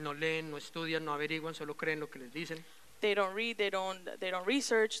 No leen, no estudian, no averiguan, solo creen lo que les dicen. They don't read, they don't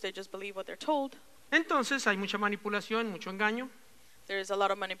research, they just believe what they're told. Entonces hay mucha manipulación, mucho engaño, There's a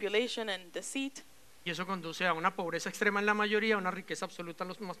lot of manipulation and deceit, y eso conduce a una pobreza extrema en la mayoría, a una riqueza absoluta en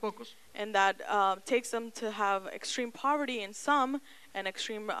los más pocos. and that takes them to have extreme poverty in some and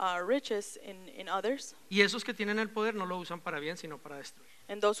extreme riches in others. Y esos que tienen el poder no lo usan para bien, sino para destruir.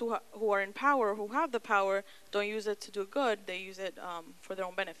 And those who are in power, who have the power, don't use it to do good, they use it for their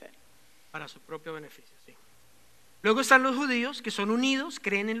own benefit. Para su propio beneficio, sí. Luego están los judíos, que son unidos,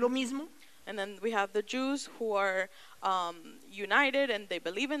 creen en lo mismo, And then we have the Jews who are united and they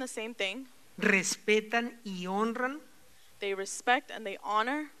believe in the same thing. respetan y honran. They respect and they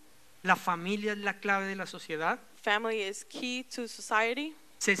honor. La familia es la clave de la sociedad. Family is key to society.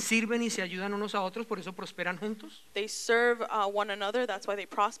 Se sirven y se ayudan unos a otros, por eso prosperan juntos, They serve one another, that's why they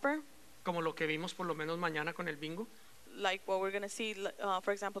prosper. como lo que vimos por lo menos mañana con el bingo. Like what we're going to see,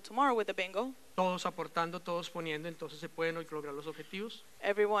 for example, tomorrow with the bingo. Todos aportando, todos poniendo, entonces se pueden hoy lograr los objetivos.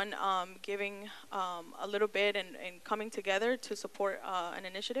 Everyone giving a little bit and coming together to support an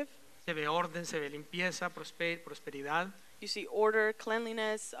initiative. Se ve orden, se ve limpieza, prosperidad, You see order,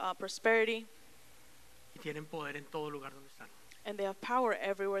 cleanliness, prosperity, y tienen poder en todo lugar donde están. and they have power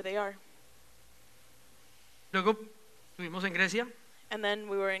everywhere they are. Luego estuvimos en Grecia. And then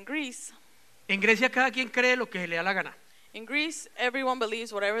we were in Greece. En Grecia cada quien cree lo que le da la gana. In Greece, everyone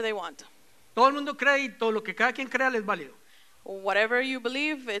believes whatever they want. Todo el mundo cree y todo lo que cada quien crea le es válido. Whatever you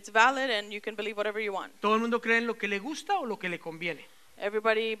believe, it's valid and you can believe whatever you want. Todo el mundo cree en lo que le gusta o lo que le conviene.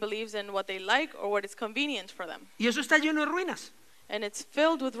 Everybody believes in what they like or what is convenient for them. Y eso está lleno de ruinas. And it's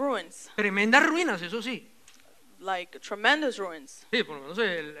filled with ruins, Tremendas ruinas, eso sí. like tremendous ruins. Sí, por lo menos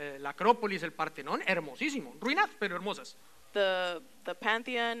la Acrópolis, el Partenón, hermosísimo. Ruinas, pero hermosas. The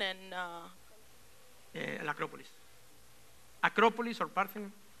Pantheon and La Acrópolis. Acrópolis o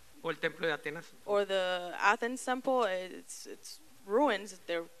Partenón, o el Templo de Atenas. or the Athens temple, it's ruins.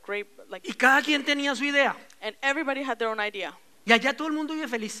 They're great, like, Y cada quien tenía su idea. and everybody had their own idea. Y allá todo el mundo vive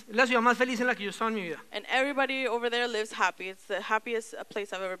feliz. Es la ciudad más feliz en la que yo he estado en mi vida. And everybody over there lives happy. It's the happiest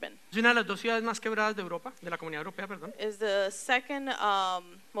place I've ever been. Es una de las 2 ciudades más quebradas de Europa, de la Comunidad Europea, perdón. It's the second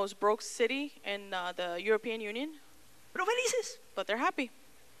most broke city in the European Union, Pero felices. but they're happy.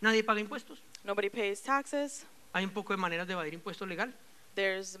 Nadie paga impuestos. Nobody pays taxes. Hay un poco de maneras de evadir impuestos legal.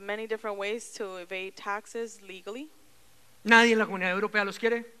 There's many different ways to evade taxes legally. Nadie en la Comunidad Europea los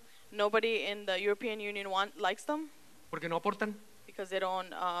quiere Nobody in the European Union likes them porque no aportan. because they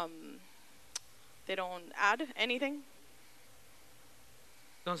don't add anything.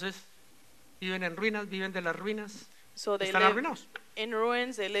 Entonces, viven en ruinas, viven de las ruinas. So they Están live arruinados. in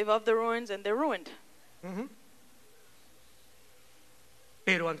ruins, they live of the ruins, and they're ruined. Ujú.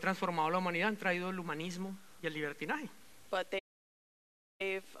 Pero han transformado la humanidad, han traído el humanismo y el libertinaje. But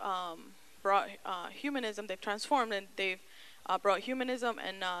they've brought humanism, they've transformed, and they've brought humanism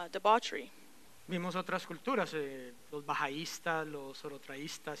and debauchery. Vimos otras culturas, los bajaístas, los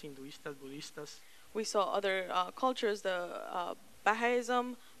zoroastraístas, hinduistas, budistas. We saw other cultures, the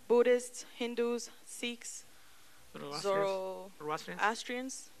Bahaism, Buddhists, Hindus, Sikhs, Zoroastrians,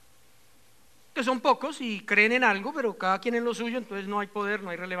 Zoroastrians, que son pocos y creen en algo, pero cada quien en lo suyo, entonces no hay poder, no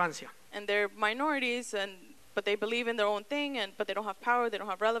hay relevancia. and they're minorities, but they believe in their own thing, but they don't have power, they don't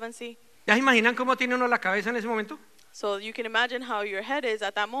have relevancy. ¿Ya se imaginan cómo tiene uno la cabeza en ese momento? So you can imagine how your head is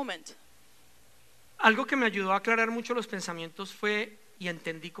at that moment. Algo que me ayudó a aclarar mucho los pensamientos fue, y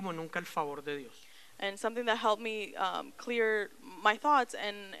entendí como nunca, el favor de Dios. And something that helped me clear my thoughts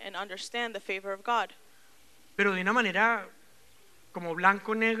and understand the favor of God. Pero de una manera como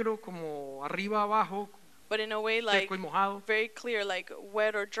blanco, negro, como arriba, abajo, But in a way like seco y mojado. very clear, like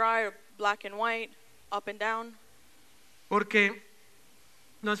wet or dry, or black and white, up and down. Porque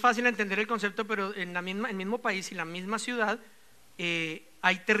no es fácil entender el concepto, pero en el mismo país y la misma ciudad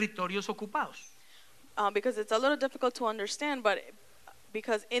hay territorios ocupados. Because it's a little difficult to understand, but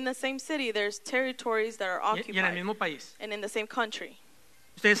because in the same city there's territories that are Y en el occupied, mismo país. and in the same country.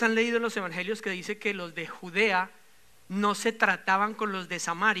 Ustedes han leído en los evangelios que dice que los de Judea no se trataban con los de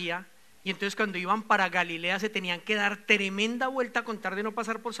Samaria, y entonces cuando iban para Galilea se tenían que dar tremenda vuelta a contar de no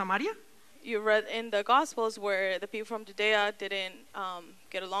pasar por Samaria. You read in the Gospels where the people from Judea didn't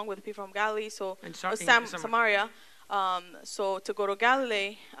get along with the people from Galilee, so In Samaria. So to go to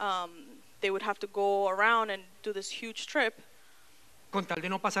Galilee, they would have to go around and do this huge trip, Con tal de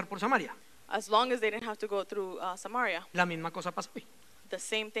no pasar por Samaria. as long as they didn't have to go through Samaria. La misma cosa pasa hoy. The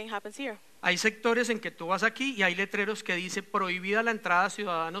same thing happens here. Hay sectores en que tú vas aquí y hay letreros que dice prohibida la entrada a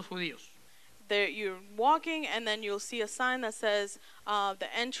ciudadanos judíos. There, you're walking, and then you'll see a sign that says the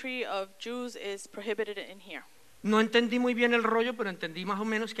entry of Jews is prohibited in here. No entendí muy bien el rollo, pero entendí más o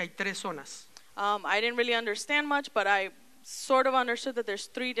menos que hay 3 zonas. I didn't really understand much, but I sort of understood that there's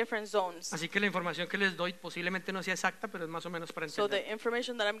 3 different zones. Así que la información que les doy posiblemente no sea exacta, pero es más o menos para So entender. the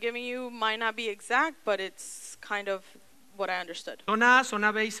information that I'm giving you might not be exact, but it's kind of what I understood. Zona A,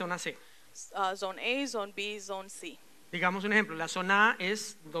 zona B y zona C. Zone A, Zone B, Zone C. Digamos un ejemplo, la zona A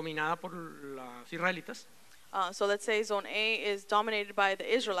es dominada por los israelitas. So let's say Zone A is dominated by the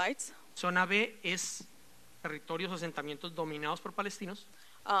Israelites. Zona B es territorios o asentamientos dominados por palestinos.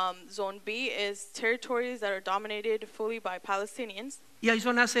 Zone B is territories that are dominated fully by Palestinians. Y hay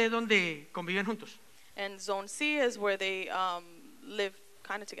zona C donde conviven juntos. And Zone C is where they live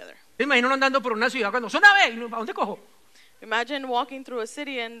kind of together. Me imagino andando por una ciudad cuando zona B, ¿a dónde cojo? Imagine walking through a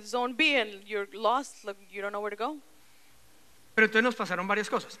city in Zone B and you're lost, like you don't know where to go. Pero entonces nos pasaron varias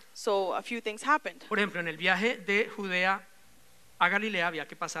cosas. So a few things happened. Por ejemplo, en el viaje de Judea a Galilea había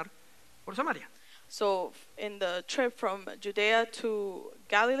que pasar por Samaria. So in the trip from Judea to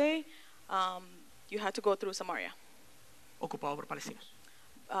Galilee, you had to go through Samaria, Ocupado por palestinos.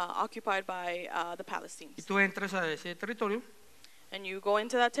 occupied by the Y Palestinians. tú entras a ese territorio, And you go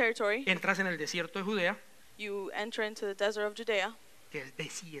into that territory, entras en el desierto de Judea, you enter into the desert of Judea, que es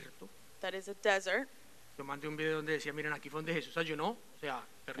desierto. that is a desert. Yo mandé un video donde decía, miren, aquí fue donde Jesús ayunó. O sea,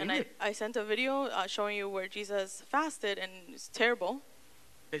 And terrible. I sent a video showing you where Jesus fasted, and it's terrible.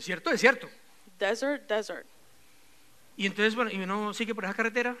 Desierto, desierto. Desert, desert. Y entonces, bueno, y uno sigue por esa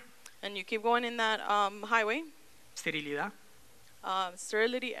carretera, And you keep going in that highway, esterilidad,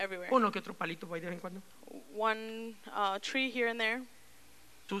 sterility everywhere. uno que otro palito por ahí de vez en cuando, One tree here and there,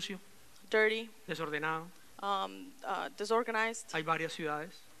 sucio, dirty, desordenado. disorganized. Hay varias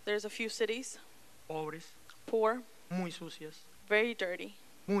ciudades, There's a few cities, pobres, poor, muy sucias, very dirty,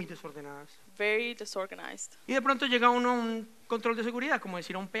 muy desordenadas. very disorganized. Y de pronto llega uno a un control de seguridad, como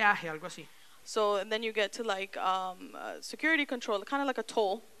decir a un peaje, algo así. So then you get to like security control, kind of like a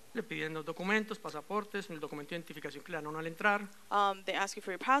toll. Le piden los documentos, pasaportes, el documento de identificación que le dan a uno al entrar, They ask you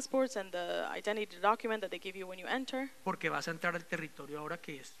for your passports and the identity document that they give you when you enter, porque vas a entrar al territorio ahora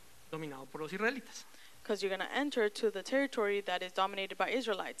que es dominado por los israelitas. because you're going to enter to the territory that is dominated by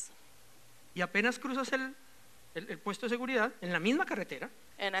Israelites. Y apenas cruzas el puesto de seguridad, en la misma carretera,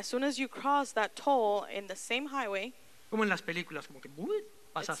 And as soon as you cross that toll in the same highway, como en las películas, como que ¡uy!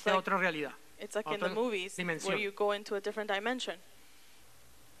 Pasaste like- a otra realidad. it's like A in the otra movies dimensión. where you go into a different dimension.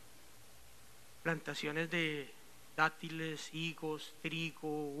 Plantaciones de dátiles, higos, trigo,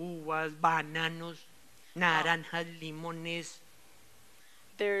 uvas, bananos, naranjas, limones,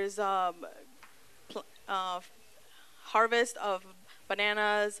 There's harvest of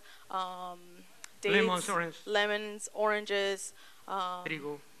bananas, lemons, dates, orange, lemons, oranges,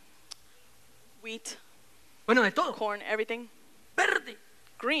 trigo. wheat, Bueno, de todo. corn, everything. Verde,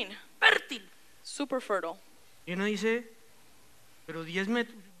 Green, fértil. super fertile. Y uno dice, pero 10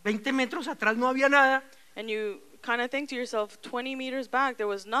 metros, 20 metros atrás no había nada. And you kind of think to yourself, 20 meters back, there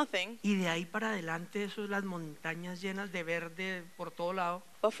was nothing. Y de ahí para adelante, eso es las montañas llenas de verde por todo lado.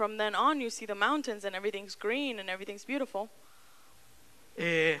 But from then on, you see the mountains and everything's green and everything's beautiful.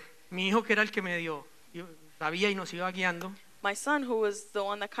 Mi hijo, que era el que sabía y nos iba guiando, My son, who was the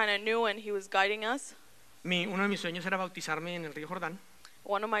one that kind of knew and he was guiding us, uno de mis sueños era bautizarme en el río Jordán.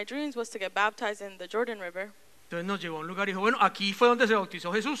 one of my dreams was to get baptized in the Jordan River. Entonces nos llevó a un lugar y dijo, bueno, aquí fue donde se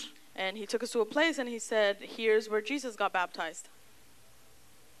bautizó Jesús. And he took us to a place and he said, here's where Jesus got baptized.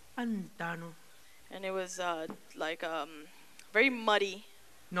 Pantano. And it was like very muddy.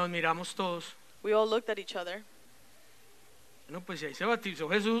 Nos miramos todos. We all looked at each other Bueno, pues si ahí se bautizó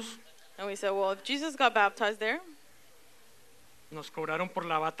Jesús, and we said, well, if Jesus got baptized there, nos cobraron por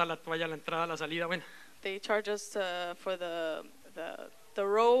la bata, la toalla, la entrada, la salida. Bueno, they charge us for the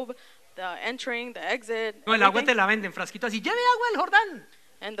robe, the entering, the exit, no, el agua everything. te la venden, frasquito así, lleve agua del Jordán.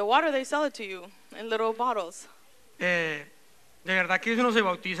 And the water, they sell it to you in little bottles. De verdad que uno se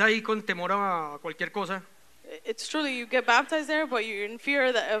bautiza ahí con temor a cualquier cosa. It's truly, you get baptized there, but you're in fear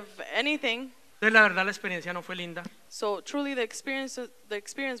of anything. Entonces la verdad la experiencia no fue linda. So truly the experience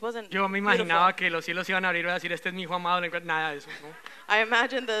wasn't Yo me beautiful. imaginaba que los cielos iban a abrir y iba a decir, este es mi hijo amado, nada de eso, ¿no? I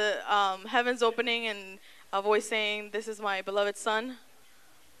imagined the heavens opening and a voice saying, this is my beloved son.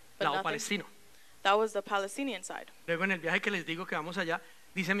 But Lado nothing. palestino. That was the Palestinian side. Luego en el viaje que les digo que vamos allá,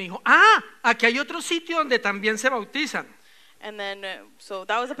 dice mi hijo, aquí hay otro sitio donde también se bautizan. And then, so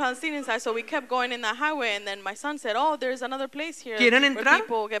that was the Palestinian side. So we kept going in that highway. And then my son said, oh, there's another place here ¿Quieren where entrar?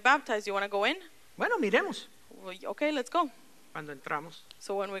 people get baptized. You want to go in? Bueno, miremos. Well, okay, let's go. Cuando entramos,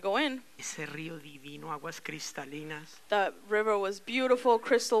 So when we go in, ese río divino, aguas cristalinas, the river was beautiful,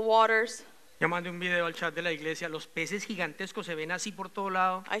 crystal waters. Yo mandé un video al chat de la iglesia, los peces gigantescos se ven así por todo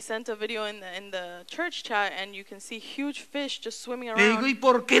lado. I sent a video in the church chat, and you can see huge fish just swimming Le digo, around. ¿y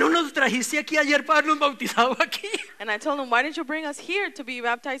por qué no nos trajiste aquí ayer para habernos bautizado aquí? And I told him, why didn't you bring us here to be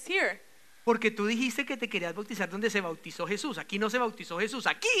baptized here? Porque tú dijiste que te querías bautizar donde se bautizó Jesús. Aquí no se bautizó Jesús,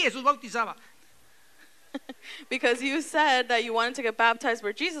 aquí Jesús bautizaba. Because you said that you wanted to get baptized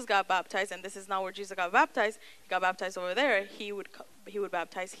where Jesus got baptized, and this is not where Jesus got baptized. He got baptized over there. He would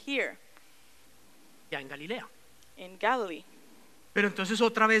baptize here Ya en Galilea. in Galilee. Pero entonces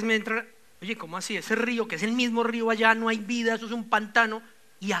otra vez me entra, oye, ¿cómo así? Ese río, que es el mismo río allá, no hay vida, eso es un pantano.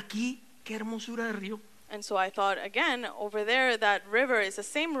 Y aquí, qué hermosura de río. And so I thought, again, over there, that river is the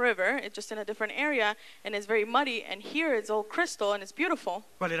same river, it's just in a different area, and it's very muddy, and here it's all crystal, and it's beautiful.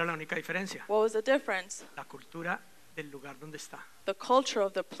 ¿Cuál era la única diferencia? What was the difference? La cultura del lugar donde está. The culture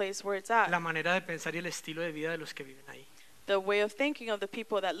of the place where it's at. La manera de pensar y el estilo de vida de los que viven ahí. The way of thinking of the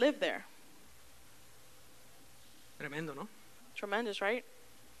people that live there. Tremendo, ¿no? Tremendous, right?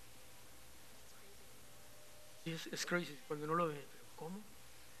 Sí, es crazy cuando uno lo ve. ¿Cómo?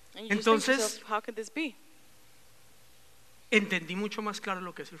 And you just think to Entonces- yourself, how could this be? Entendí mucho más claro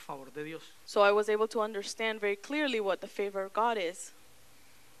lo que es el favor de Dios. So I was able to understand very clearly what the favor of God is.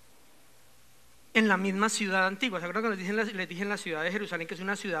 En la misma ciudad antigua, ¿se acuerdan que les dije en la ciudad de Jerusalén que es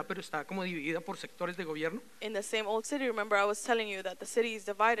una ciudad pero está como dividida por sectores de gobierno? In the same old city, remember I was telling you that the city is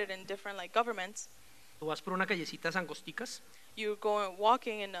divided in different like governments. Tú vas por una callecita angosticas, You go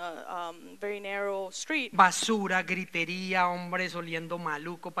walking in a very narrow street. basura, gritería, hombres oliendo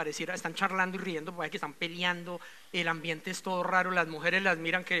maluco, pareciera, están charlando y riendo, porque que están peleando, el ambiente es todo raro, las mujeres las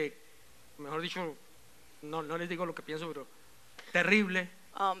miran que, mejor dicho, no les digo lo que pienso, pero terrible.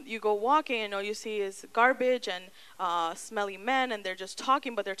 You go walking and all you see is garbage and smelly men, and they're just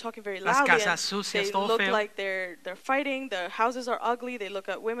talking, but they're talking very Las loudly. casas And sucias, they todo look feo. like they're fighting. The houses are ugly. They look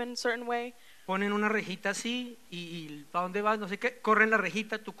at women a certain way. Ponen una rejita así y ¿para dónde vas? No sé qué, corren la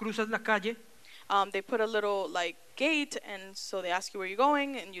rejita, tú cruzas la calle, They put a little like gate, and so they ask you where you're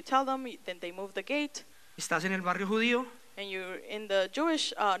going, and you tell them. Then they move the gate, estás en el barrio judío, and you're in the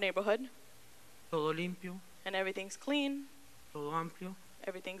Jewish neighborhood, todo limpio, and everything's clean, todo amplio,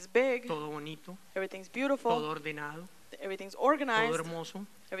 everything's big, todo bonito, everything's beautiful, todo ordenado, everything's todo organized, hermoso.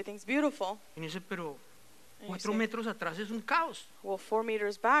 everything's beautiful. Y dice, pero And you 4 say, metros atrás es un caos. well, 4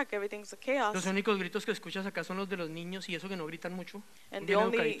 meters back, everything's a chaos. Los únicos gritos que escuchas acá son los de los niños y eso que no gritan mucho. And the bien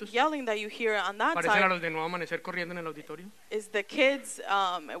only educaditos. yelling that you hear on that Parecen a side los de Nuevo Amanecer corriendo en el auditorio. is the kids,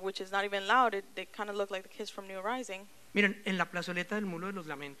 which is not even loud. They kind of look like the kids from New Rising. Miren, en la plazoleta del Muro de los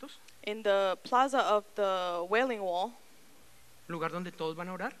Lamentos, In the plaza of the Wailing Wall, lugar donde todos van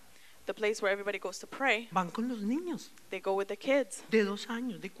a orar, the place where everybody goes to pray, van con los niños they go with the kids. de 2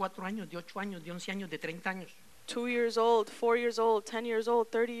 años, de 4 años, de 8 años, de 11 años, de 30 años. 2 years old, 4 years old, 10 years old,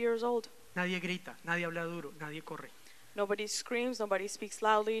 30 years old. Nadie grita, nadie habla duro, nadie corre, Nobody screams, nobody speaks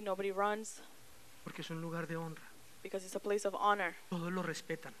loudly, nobody runs, porque es un lugar de honra. because it's a place of honor. Todos lo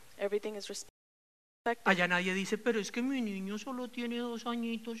respetan. Everything is respected. Allá nadie dice, pero es que mi niño solo tiene 2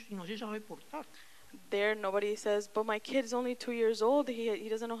 añitos y no se sabe portar. There, nobody says, but my kid is only 2 years old. He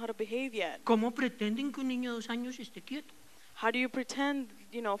doesn't know how to behave yet. ¿Cómo pretenden que un niño de 2 años esté quieto? How do you pretend,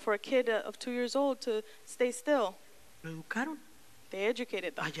 for a kid of 2 years old to stay still? Lo educaron. They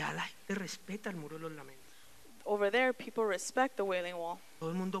educated them. Allá la gente respeta el Muro de los Lamentos. Over there, people respect the Wailing Wall.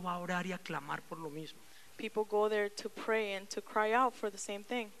 Todo el mundo va a orar y a clamar por lo mismo. People go there to pray and to cry out for the same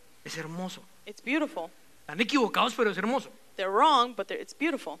thing. Es hermoso. It's beautiful. Están equivocados, pero es hermoso. They're wrong, but it's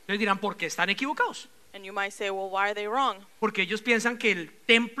beautiful. Ustedes dirán, ¿por qué están equivocados? And you might say, well, why are they wrong? Porque ellos piensan que el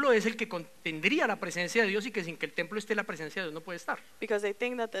templo es el que contendría la presencia de Dios y que sin que el templo esté la presencia de Dios no puede estar. Because they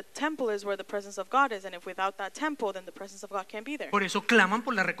think that the temple is where the presence of God is, and if without that temple, then the presence of God can't be there. Por eso claman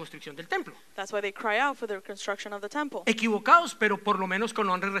por la reconstrucción del templo. That's why they cry out for the reconstruction of the temple. Equivocados, pero por lo menos con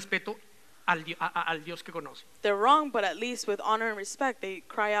honra y respeto al Dios que conocen. They're wrong, but at least with honor and respect, they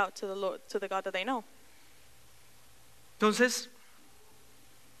cry out to the Lord, to the God that they know. Entonces,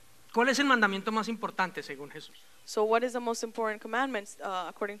 ¿cuál es el mandamiento más importante según Jesús? So what is the most important commandment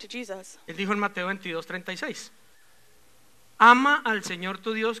according to Jesus? Él dijo en Mateo 22:36, ama al Señor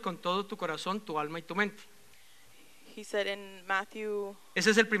tu Dios con todo tu corazón, tu alma y tu mente. He said in Matthew Ese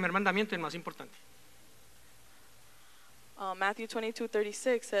es el primer mandamiento y el más importante. Matthew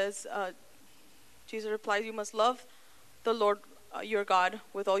 22:36 says, Jesus replies, you must love the Lord your God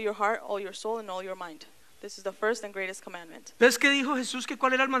with all your heart, all your soul, and all your mind. This is the first and greatest commandment. Entonces, ¿qué dijo Jesús? ¿Que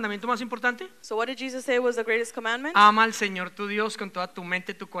cuál era el mandamiento más importante? So what did Jesus say was the greatest commandment? Ama al Señor tu Dios con toda tu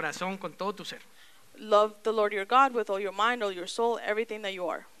mente, tu corazón, con todo tu ser. Love the Lord your God with all your mind, all your soul, everything that you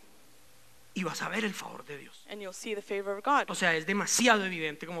are. Y vas a ver el favor de Dios. And you'll see the favor of God. O sea, es demasiado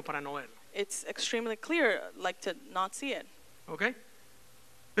evidente como para no verlo. it's extremely clear, like to not see it. ¿Ok?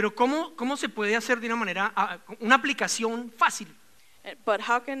 Pero ¿cómo se puede hacer de una manera, una aplicación fácil? But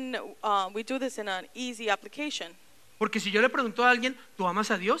how can we do this in an easy application? Porque si yo le pregunto a alguien, ¿tú amas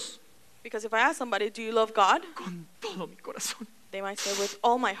a Dios? Because if I ask somebody, do you love God? Con todo mi corazón. They might say, with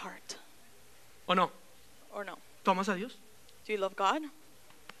all my heart. ¿O no? Or no. ¿Tú amas a Dios? Do you love God?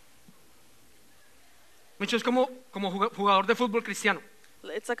 Mucho es como jugador de fútbol cristiano.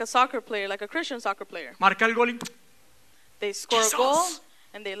 It's like a soccer player, like a Christian soccer player. Marca el gol y They score Jesus. a goal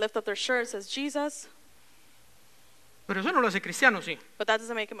and they lift up their shirt, says Jesus. pero eso no lo hace cristiano, ¿sí? But that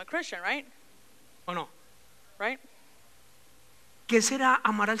doesn't make him a Christian, right? ¿O no? Right? ¿Qué será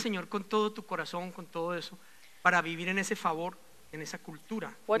amar al Señor con todo tu corazón, con todo eso, para vivir en ese favor, en esa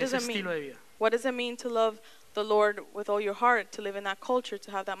cultura, What en does ese it mean? estilo de vida? What does it mean to love the Lord with all your heart, to live in that culture,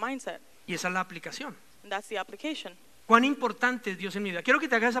 to have that mindset? Y esa es la aplicación. And that's the application. ¿Cuán importante es Dios en mi vida? Quiero que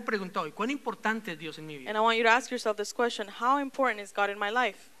te hagas esa pregunta hoy. ¿Cuán importante es Dios en mi vida? And I want you to ask yourself this question: how important is God in my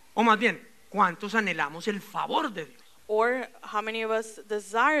life? O más bien, ¿cuántos anhelamos el favor de Dios? Or how many of us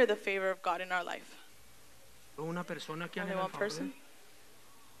desire the favor of God in our life? ¿O una persona que Only anhela el one favor de person? Dios?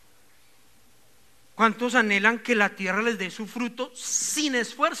 ¿Cuántos anhelan que la tierra les dé su fruto sin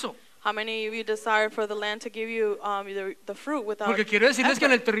esfuerzo? How many of you desire for the land to give you the fruit without Porque quiero decirles que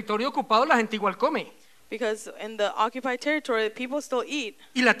en effort? el territorio ocupado la gente igual come Because in the occupied territory, people still eat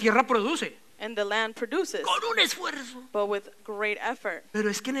y la tierra produce and the land produces, con un esfuerzo. but with great effort. Pero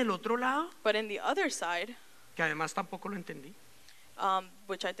es que en el otro lado, But in the other side, que además tampoco lo entendí,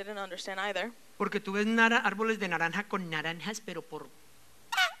 which I didn't understand either, porque tú ves árboles de naranja con naranjas, pero por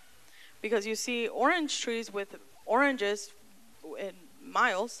because you see orange trees with oranges in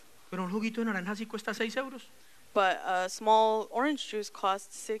miles, pero un juguito de naranja sí cuesta 6 euros. but a small orange juice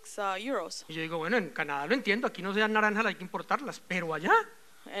costs 6 euros. Y yo digo, bueno, en Canadá lo entiendo, aquí no se dan naranjas, hay que importarlas, pero allá.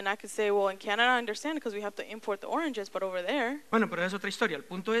 And I could say, well, in Canada I understand because we have to import the oranges, but over there, Bueno, pero es otra historia. El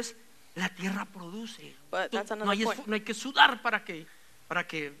punto es, la tierra produce. But that's No another hay, point. no hay que sudar para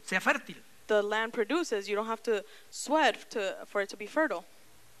que sea fértil. the land produces. You don't have to sweat for it to be fertile.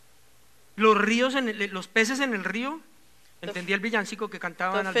 Los ríos, los peces en el río, entendí el villancico que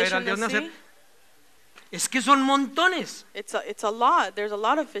cantaban The al ver fish al in Dios the nacer. sea, Es que son montones. it's a lot. There's a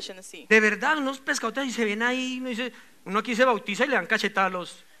lot of fish in the sea. De verdad, unos pescadores y se ven ahí, uno aquí se bautiza y le dan cachetada a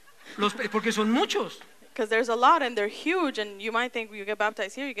los porque son muchos. Because there's a lot and they're huge, and you might think you get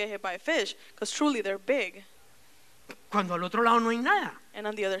baptized here, you get hit by a fish, because truly they're big. Cuando al otro lado no hay nada. And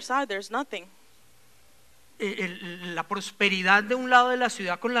on the other side, there's nothing. La prosperidad de un lado de la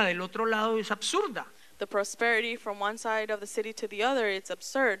ciudad con la del otro lado es absurda. The prosperity from one side of the city to the other, it's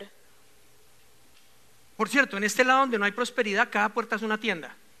absurd. Por cierto, en este lado donde no hay prosperidad, cada puerta es una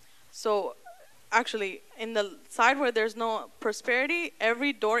tienda. So, actually, in the side where there's no prosperity,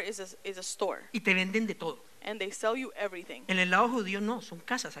 every door is a store, Y te venden de todo. and they sell you everything. En el lado judío no, son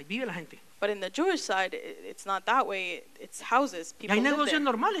casas, ahí vive la gente. But in the Jewish side, it's not that way. It's houses. Y People hay live negocios there.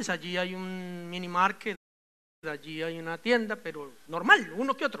 normales, allí hay un mini market, allí hay una tienda, pero normal,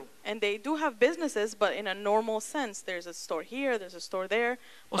 uno que otro. And they do have businesses, but in a normal sense. There's a store here, there's a store there.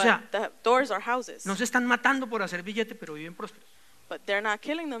 O But sea, the doors are houses. No se están matando por hacer billete, pero viven prósperos. But they're not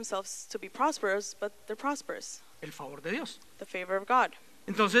killing themselves to be prosperous, but they're prosperous. El favor de Dios. The favor of God.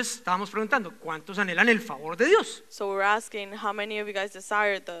 Entonces estábamos preguntando, ¿cuántos anhelan el favor de Dios? So we're asking, how many of you guys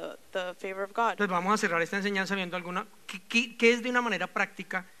desire the favor of God? Entonces vamos a cerrar esta enseñanza viendo qué es de una manera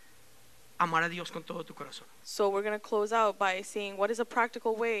práctica amar a Dios con todo tu corazón. So we're going to close out by seeing what is a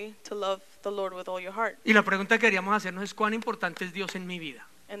practical way to love the Lord with all your heart. Y la pregunta que queríamos hacernos es, ¿cuán importante es Dios en mi vida?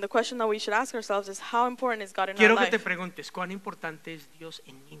 And the question that we should ask ourselves is, how important is God in Quiero our que te life? preguntes, ¿cuán importante es Dios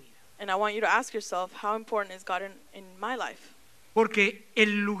en mi vida? And I want you to ask yourself, how important is God in my life? Porque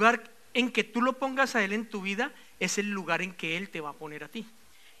el lugar en que tú lo pongas a Él en tu vida es el lugar en que Él te va a poner a ti.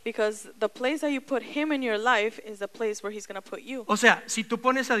 Because the place that you put Him in your life is the place where He's going to put you. O sea, si tú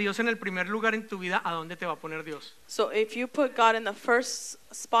pones a Dios en el primer lugar en tu vida, ¿a dónde te va a poner Dios? So if you put God in the first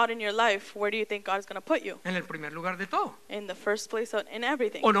spot in your life, where do you think God is going to put you? En el primer lugar de todo. In the first place in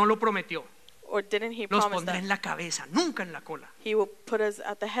everything. ¿O no lo prometió? Or didn't He Los promise pondré that? en la cabeza, nunca en la cola. He will put us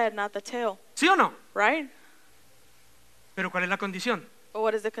at the head, not the tail. ¿Sí o no? Right? Pero ¿cuál es la condición? But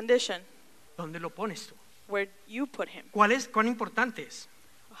what is the condition? ¿Dónde lo pones tú? Where you put Him. ¿Cuán importante es?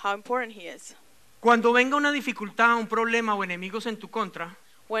 How important He is. Cuando venga una dificultad, un problema o enemigos en tu contra,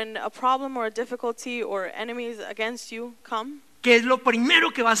 When a problem or a difficulty or enemies against you come, ¿qué es lo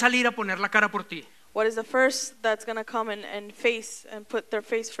primero que va a salir a poner la cara por ti? what is the first that's going to come and face and put their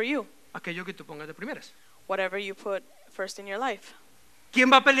face for you? Aquello que tú pongas de primeras. Whatever you put first in your life. ¿Quién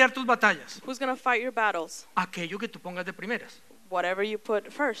va a pelear tus batallas? Who's going to fight your battles? Aquello que tú pongas de primeras. Whatever you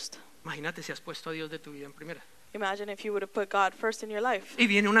put first. Imagínate si has puesto a Dios de tu vida en primera. Imagine if you would have put God first in your life. Y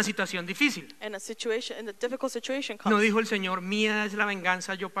viene una situación difícil. And a difficult situation No comes. dijo el Señor, mía es la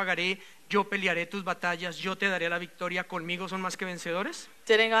venganza, yo pagaré, yo pelearé tus batallas, yo te daré la victoria, conmigo son más que vencedores.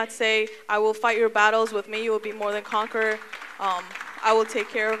 Didn't God say, I will fight your battles, with me you will be more than conqueror, I will take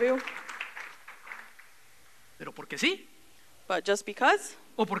care of you? Pero porque sí, But just because?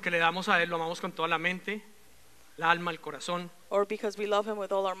 o porque le damos a Él, lo amamos con toda la mente, el alma, el corazón. Or because we love him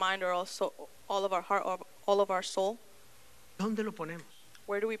with all our mind or also all of our heart or all of our soul? ¿Dónde lo ponemos?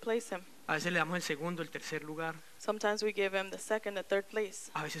 Where do we place him? A veces le damos el segundo, el tercer lugar, Sometimes we give him the second, the third place.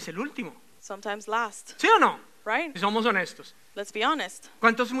 a veces el último. Sometimes last, ¿Sí o no? right? Si somos honestos. Let's be honest.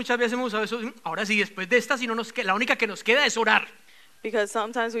 ¿Cuántos muchas veces hemos usado eso? Ahora sí, después de esta, si no nos la única que nos queda es orar. Because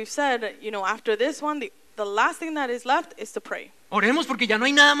sometimes we've said, after this one, the last thing that is left is to pray. Oremos porque ya no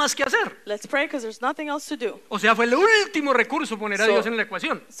hay nada más que hacer. Let's pray because there's nothing else to do. O sea, fue el último recurso poner a So- Dios en la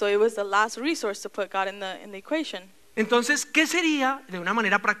ecuación. So it was the last resource to put God in the equation. Entonces, ¿qué sería de una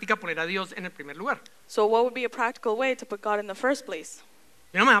manera práctica poner a Dios en el primer lugar? So what would be a practical way to put God in the first place?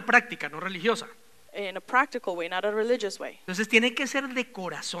 De una manera práctica, no religiosa. In a practical way, not a religious way. Entonces, tiene que ser de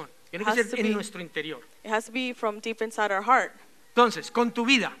corazón, tiene que Has ser to en be. nuestro interior. It has to be from deep inside our heart. Entonces, con tu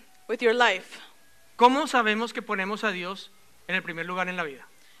vida, With your life, ¿cómo sabemos que ponemos a Dios en el primer lugar en la vida?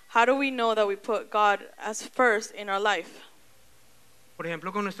 how do we know that we put God as first in our life? Por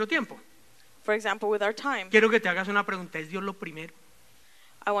ejemplo, con nuestro tiempo. For example, with our time. Quiero que te hagas una pregunta, ¿es Dios lo primero?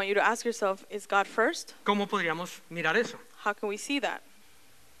 I want you to ask yourself, is God first? ¿Cómo podríamos mirar eso? How can we see that?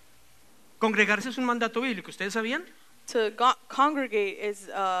 Congregarse es un mandato bíblico, ¿ustedes sabían? To congregate is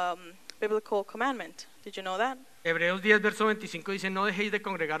biblical commandment. Did you know that? Hebreos 10, verso 25 dice, no dejéis de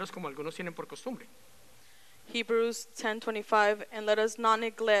congregaros como algunos tienen por costumbre. Hebrews 10:25, and let us not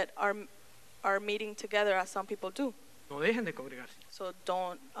neglect our meeting together as some people do. No dejen de congregarse. So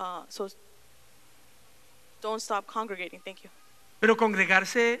don't stop congregating. Thank you. Pero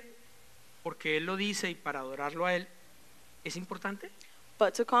congregarse, porque Él lo dice y para adorarlo a Él, ¿es importante?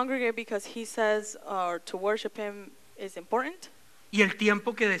 But to congregate because he says or to worship him is important, ¿Y el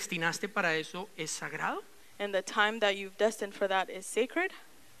tiempo que destinaste para eso es sagrado? and the time that you've destined for that is sacred,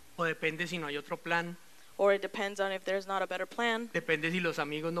 ¿O depende si no hay otro plan? or it depends on if there's not a better plan, Depende si los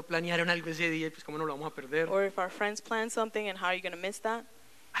amigos no planearon algo ese día y pues cómo nos lo vamos a perder. or if our friends plan something and how are you going to miss that,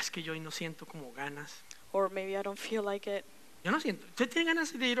 Es que yo hoy no siento como ganas. or maybe I don't feel like it. Yo no siento. ¿Usted tiene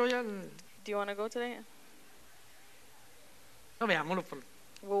ganas de ir hoy al...? Do you want to go today? No, veámoslo.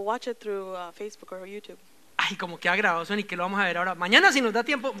 We'll watch it through Facebook or YouTube. Ay, como que ha grabado eso, ni que lo vamos a ver ahora. Mañana si nos da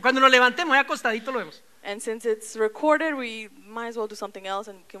tiempo, cuando nos levantemos, ya acostadito lo vemos. And since it's recorded, we might as well do something else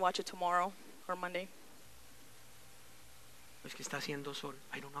and can watch it tomorrow or Monday. Es que está haciendo sol,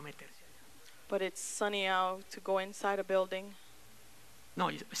 ay, no a meterse. But it's sunny out to go inside a building. No,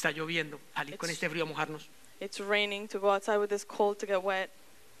 está lloviendo, salir con este frío a mojarnos. It's raining to go outside with this cold to get wet.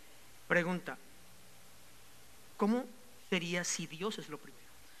 Pregunta, ¿cómo sería si Dios es lo primero?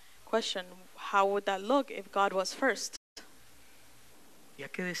 Question, how would that look if God was first? El día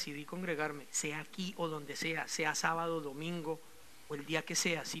que decidí congregarme, sea aquí o donde sea sábado, domingo o el día que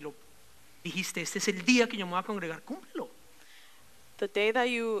sea, si lo dijiste, este es el día que yo me voy a congregar, cúmplelo. The day that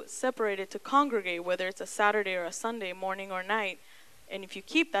you separated to congregate, whether it's a Saturday or a Sunday, morning or night, and if you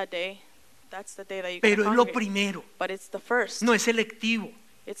keep that day, that's the day that you can Pero es lo congregate. primero, But it's the first. no es selectivo,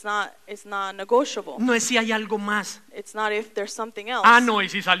 It's not negotiable. no es si hay algo más. It's not if there's something else. Ah, no, y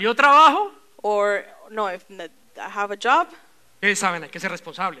si salió trabajo, Or no, if I have a job, ustedes saben, hay que ser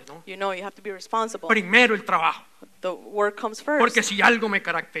responsables, ¿no? you have to be responsible. Primero el trabajo, The work comes first. porque si algo me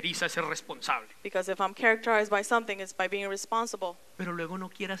caracteriza es ser responsable. Because if I'm characterized by something, it's by being responsible. Pero luego no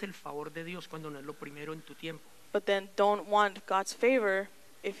quieras el favor de Dios cuando no es lo primero en tu tiempo. But then don't want God's favor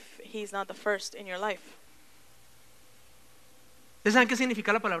if he's not the first in your life. ¿Ustedes saben qué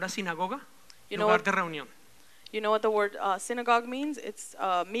significa la palabra sinagoga? You know Lugar what- de reunión. You know what the word synagogue means? It's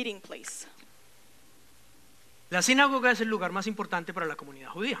a meeting place. La sinagoga es el lugar más importante para la comunidad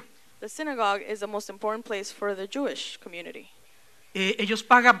judía. The synagogue is the most important place for the Jewish community. Ellos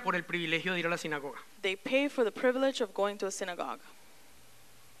pagan por el privilegio de ir a la sinagoga. They pay for the privilege of going to a synagogue.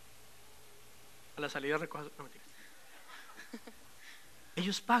 A la salida recojan. No, mentira.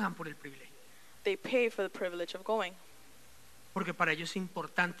 Ellos pagan por el privilegio. They pay for the privilege of going. Porque para ellos es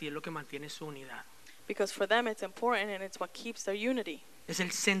importante y es lo que mantiene su unidad. Because for them it's important and it's what keeps their unity. Es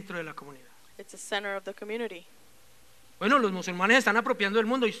el centro de la comunidad. It's the center of the community. Bueno, los musulmanes están apropiando del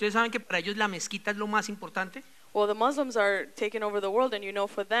mundo y ustedes saben que para ellos la mezquita es lo más importante. Well, the Muslims are taking over the world, and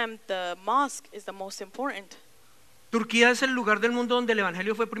for them the mosque is the most important. Turquía es el lugar del mundo donde el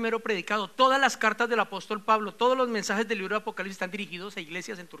evangelio fue primero predicado. Todas las cartas del apóstol Pablo, todos los mensajes del libro de Apocalipsis están dirigidos a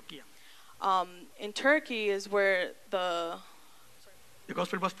iglesias en Turquía. In Turkey is where the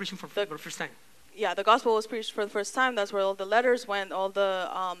gospel was preached for the first time. Yeah, the gospel was preached for the first time. That's where all the letters went, all the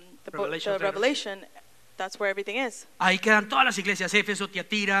Revelation. That's where everything is. Ahí quedan todas las iglesias, Éfeso,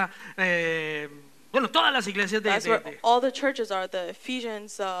 Tiatira, bueno, todas las iglesias That's where all the churches are, the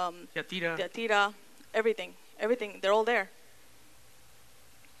Ephesians, Tiatira, everything, they're all there.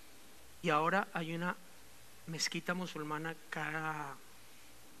 Y ahora hay una mezquita musulmana cada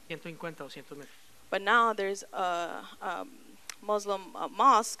 150 o 200 metros. But now there's a Muslim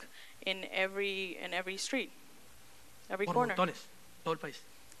mosque in every street, every Por corner. montones, todo el país.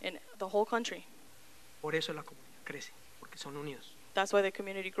 In the whole country. Por eso la comunidad crece, porque son unidos. That's why the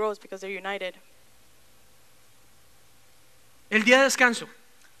community grows, because they're united. El día de descanso,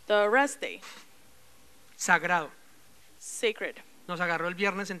 The rest day, sagrado, sacred. nos agarró el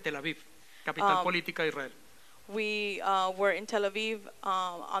viernes en Tel Aviv, capital política de Israel. We were in Tel Aviv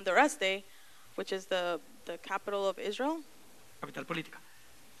on the rest day, which is the capital of Israel, Capital política.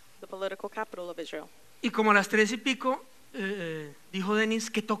 the political capital of Israel. Y como a las 3:00 dijo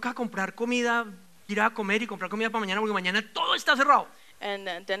Denis que toca comprar comida, ir a comer y comprar comida para mañana, porque mañana todo está cerrado. And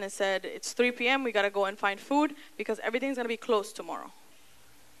Dennis said, it's 3 p.m., we got to go and find food because everything's going to be closed tomorrow.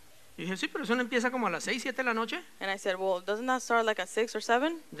 Y dije, sí, pero eso no empieza como a las 6, 7 de la noche. And I said, well, doesn't that start like at 6 or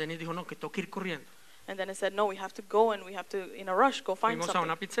 7? Denis dijo, no, que toca ir corriendo. And Dennis said, no, we have to go and we have to, in a rush, go find Fuimos a something.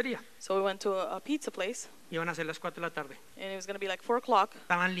 una pizzería. So we went to a pizza place, Iban a ser las 4 de la tarde. and it was going to be like 4 o'clock.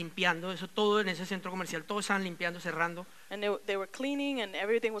 Estaban limpiando eso todo en ese centro comercial, todos estaban limpiando, cerrando. And they were cleaning and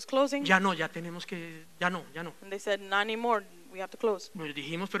everything was closing. Ya no, ya tenemos que, ya no. And they said, not anymore, we have to close. Nos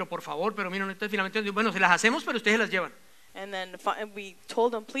dijimos, pero por favor, pero miren, entonces finalmente, bueno, se las hacemos, pero ustedes se las llevan. And then we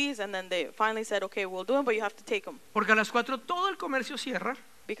told them, please, and then they finally said, okay, we'll do it, but you have to take them. Porque a las 4 todo el comercio cierra,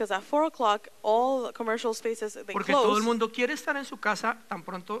 Because at 4 o'clock, all the commercial spaces, they porque todo el close. mundo quiere estar en su casa tan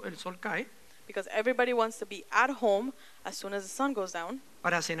pronto el sol cae, Because everybody wants to be at home as soon as the sun goes down,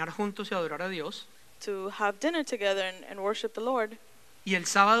 para cenar juntos y adorar a Dios. to have dinner together and worship the Lord. Y el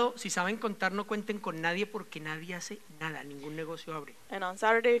sábado, si saben contar, no cuenten con nadie porque nadie hace nada, ningún negocio abre. And on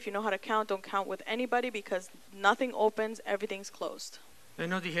Saturday, if you know how to count, don't count with anybody because nothing opens, everything's closed. Entonces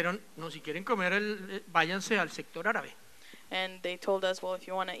nos dijeron, no, si quieren comer, váyanse al sector árabe. And they told us, well, if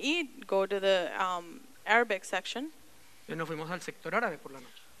you want to eat, go to the Arabic section. Entonces nos fuimos al sector árabe por la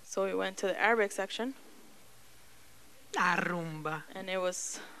noche. So we went to the Arabic section, La rumba. and it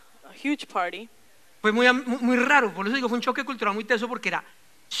was a huge party. Fue muy raro, por eso digo, fue un choque cultural muy teso porque era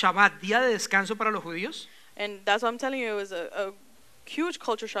Shabbat, día de descanso para los judíos, And that's what I'm telling you, it was a huge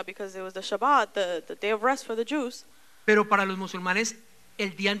culture shock because it was the Shabbat, the day of rest for the Jews. pero para los musulmanes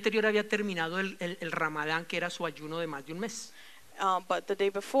el día anterior había terminado el Ramadán, que era su ayuno de más de un mes. But the day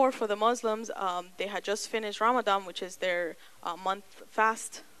before, for the Muslims, they had just finished Ramadan, which is their month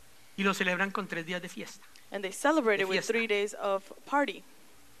fast. Y lo celebran con 3 días de fiesta. And they celebrated with fiesta. 3 days of party.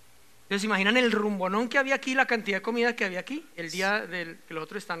 Entonces imaginan el rumbonón que había aquí, la cantidad de comida que había aquí, el día que los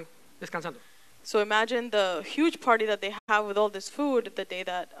otros están descansando. So imagine the huge party that they have with all this food the day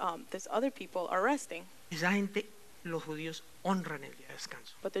that these other people are resting. Esa gente, los judíos honran el día de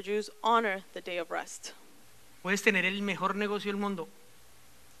descanso. But the Jews honor the day of rest. Puedes tener el mejor negocio del mundo,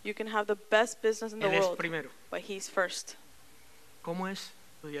 You can have the best business in the él es world, primero. but He's first. ¿Cómo es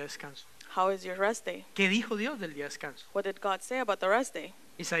tu día de descanso? How is your rest day? ¿Qué dijo Dios del día de descanso? What did God say about the rest day?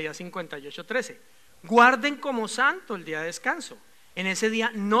 Isaías 58:13. Guarden como santo el día de descanso. En ese día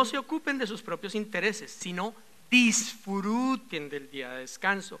no se ocupen de sus propios intereses, sino disfruten del día de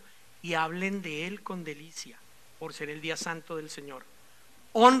descanso y hablen de él con delicia, por ser el día santo del Señor.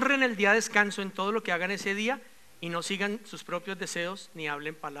 Honren el día de descanso en todo lo que hagan ese día y no sigan sus propios deseos ni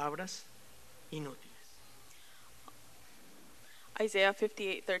hablen palabras inútiles. Isaiah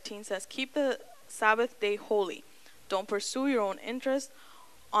 58:13 says, "Keep the Sabbath day holy. Don't pursue your own interest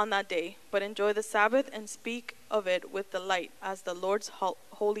on that day, but enjoy the Sabbath and speak of it with delight as the Lord's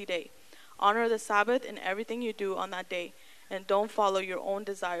holy day. Honor the Sabbath in everything you do on that day, and don't follow your own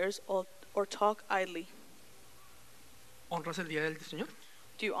desires or talk idly." ¿Honras el día del Señor?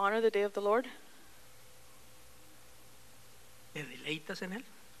 Do you honor the day of the Lord? ¿Te deleitas en él?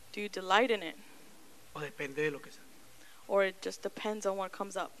 Do you delight in it? ¿O depende de lo que sea? Or it just depends on what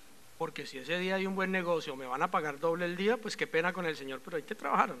comes up? Porque si ese día hay un buen negocio, me van a pagar doble el día, pues qué pena con el Señor, pero hay que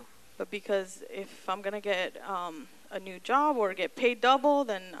trabajar, ¿o no? But because if I'm going to get a new job or get paid double,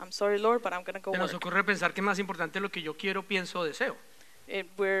 then I'm sorry, Lord, but I'm going to go Se nos work. ocurre pensar que es más importante lo que yo quiero, pienso o deseo.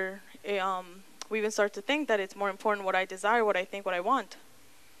 We even start to think that it's more important what I desire, what I think, what I want.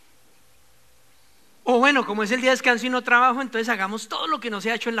 O bueno, como es el día de descanso y no trabajo, entonces hagamos todo lo que no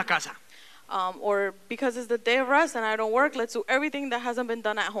se ha hecho en la casa. Or because it's the day of rest and I don't work, let's do everything that hasn't been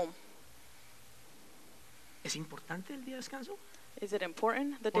done at home. ¿Es importante el día de descanso? Is it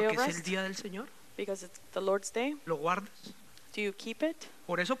important, the day Porque of es el rest? día del Señor. Because it's the Lord's day. ¿Lo guardas? Do you keep it?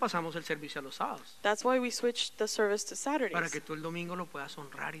 Por eso pasamos el servicio a los sábados. That's why we switched the service to Para Saturdays. que tú el domingo lo puedas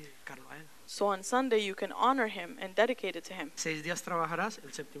honrar y dedicarlo a Él. So on Sunday you can honor him and dedicate it to him. 6 días trabajarás,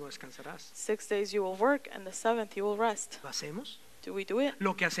 el séptimo descansarás. 6 days you will work and the 7th you will rest. ¿Lo hacemos? Do we do it?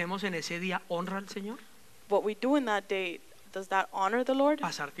 ¿Lo que hacemos en ese día honra al Señor? What we do in that day, does that honor the Lord?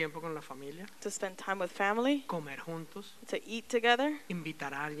 Pasar tiempo con la familia, To spend time with family, comer juntos, to eat together,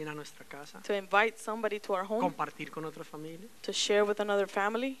 invitar a alguien a nuestra casa, to invite somebody to our home, compartir con otras familias. to share with another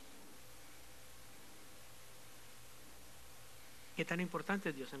family. ¿Qué tan importante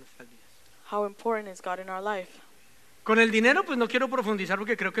es Dios en nuestras vidas? How important is God in our life? Con el dinero, pues no quiero profundizar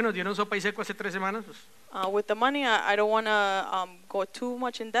porque creo que nos dieron sopa y seco hace 3 semanas. Pues, With the money, I don't want to go too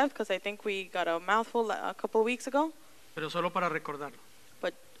much in depth because I think we got a mouthful a couple of weeks ago, pero solo para recordarlo.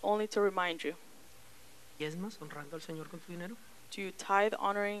 but only to remind you. ¿Diezmas honrando al Señor con tu dinero? Do you tithe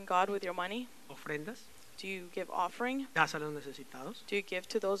honoring God with your money? ¿Ofrendas? Do you give offering? ¿Das a los necesitados? Do you give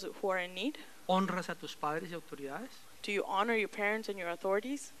to those who are in need? ¿Honras a tus padres y autoridades? Do you honor your parents and your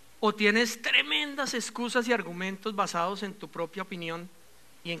authorities? ¿O tienes tremendas excusas y argumentos basados en tu propia opinión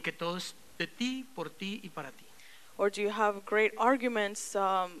y en que todo es de ti, por ti y para ti? Or do you have great arguments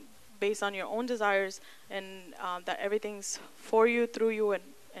based on your own desires and that everything's for you, through you,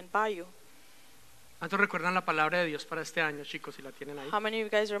 and by you? ¿Cuántos recuerdan la palabra de Dios para este año, chicos, si la tienen ahí? How many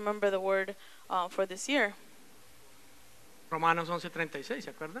of you guys remember the word for this year? Romanos 11:36, ¿se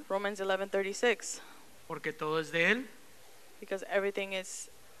acuerdan? Romans 11:36. Porque todo es de Él, Because everything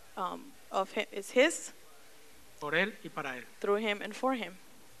is of him, is His, por Él y para Él. through Him, and for Him.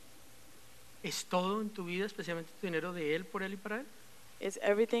 ¿Es todo en tu vida, especialmente tu dinero, de Él, por Él y para Él? Is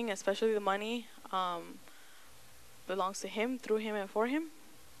everything, especially the money, belongs to Him, through Him, and for Him?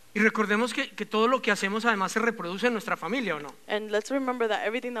 Y recordemos que todo lo que hacemos además se reproduce en nuestra familia, ¿o no? And let's remember that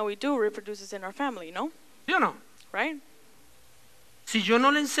everything that we do reproduces in our family, no? ¿Sí o no? Right? Si yo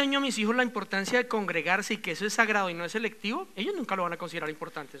no le enseño a mis hijos la importancia de congregarse y que eso es sagrado y no es selectivo, ellos nunca lo van a considerar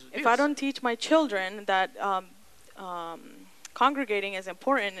importante en sus If I vidas. don't teach my children that congregating is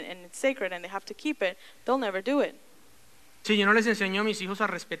important and it's sacred and they have to keep it, they'll never do it. Si yo no les enseño a mis hijos a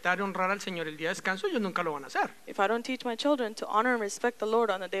respetar y honrar al Señor el día de descanso, ellos nunca lo van a hacer. If I don't teach my children to honor and respect the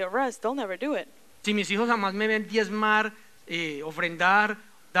Lord on the day of rest, they'll never do it. Si mis hijos jamás me ven diezmar, ofrendar,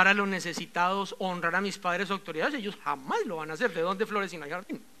 dar a los necesitados, honrar a mis padres o autoridades, ellos jamás lo van a hacer. ¿De dónde flores y no hay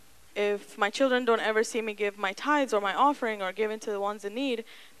jardín? If my children don't ever see me give my tithes or my offering or give it to the ones in need,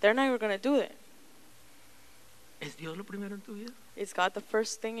 they're never going to do it. ¿Es Dios lo primero en tu vida? Is God the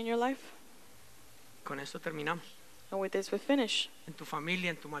first thing in your life? Con esto terminamos. And with this we finish. En tu familia,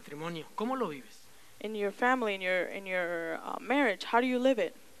 en tu matrimonio, ¿cómo lo vives? In your family, in your marriage, how do you live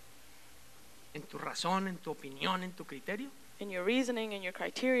it? ¿En tu razón, en tu opinión, en tu criterio? In your reasoning, in your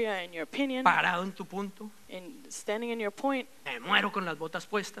criteria, in your opinion, ¿Parado en tu punto? in standing in your point, ¿Me muero con las botas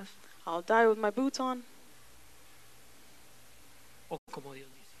puestas? I'll die with my boots on, ¿O como Dios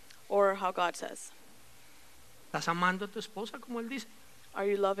dice? or how God says? ¿Estás amando a tu esposa como Él dice? Are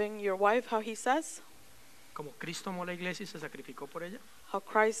you loving your wife how He says? Como Cristo amó la iglesia y se sacrificó por ella, How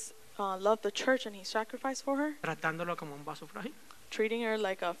Christ loved the church and He sacrificed for her, tratándola como un vaso frágil, treating her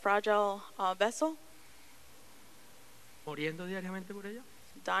like a fragile vessel, muriendo diariamente por ella.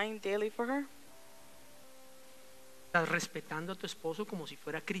 dying daily for her? ¿Estás respetando a tu esposo como si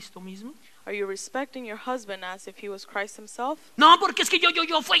fuera Cristo mismo? Are you respecting your husband as if he was Christ Himself? No, porque es que yo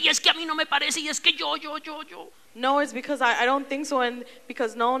fue y es que a mí no me parece y es que yo. No, it's because I don't think so, and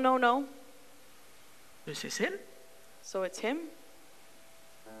because no. Entonces es Él, So it's Him,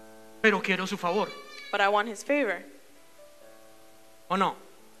 pero quiero su favor, but I want His favor. ¿o no?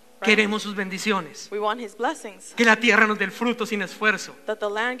 Right. Queremos sus bendiciones, We want His blessings. que la tierra nos dé el fruto sin esfuerzo, That the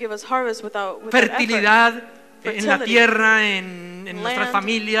land give us harvest without effort. fertilidad en la Fertility. tierra, en nuestras Land,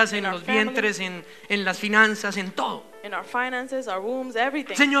 familias, en in our los family. vientres, en las finanzas, en todo. In our finances, our wombs,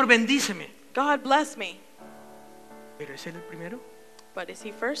 everything. Señor, bendíceme. God bless me. ¿Pero es Él el primero? But is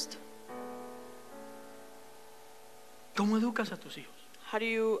He first? ¿Cómo educas a tus hijos? How do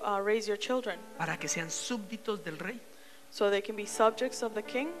you raise your children? ¿Para que sean súbditos del rey? So they can be subjects of the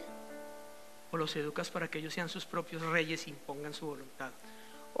king? ¿O los educas para que ellos sean sus propios reyes y impongan su voluntad?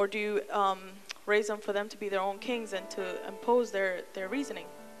 Or do you raise them for them to be their own kings and to impose their reasoning?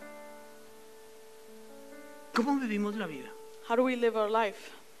 ¿Cómo vivimos la vida? How do we live our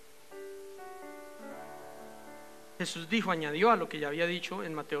life? Jesús dijo, añadió a lo que ya había dicho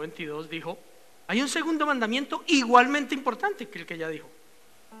en Mateo 22, dijo, Hay un segundo mandamiento igualmente importante que el que ya dijo.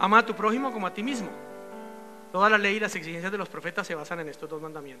 Ama a tu prójimo como a ti mismo. Toda la ley y las exigencias de los profetas se basan en estos dos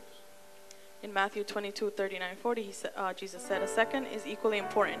mandamientos. In Matthew 22:39-40, Jesus said, a second is equally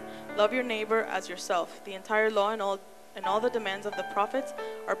important. Love your neighbor as yourself. The entire law and all the demands of the prophets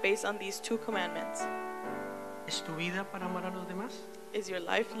are based on these two commandments. ¿Es tu vida para amar a los demás? Is your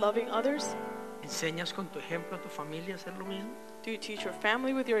life loving others? ¿Enseñas con tu ejemplo a tu familia a hacer lo mismo? Do you teach your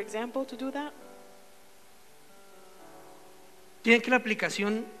family with your example to do that? ¿Tienen que la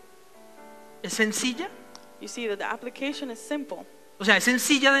aplicación es sencilla? You see that the application is simple. O sea, es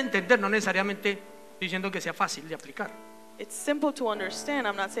sencilla de entender, no necesariamente estoy diciendo que sea fácil de aplicar. It's simple to understand.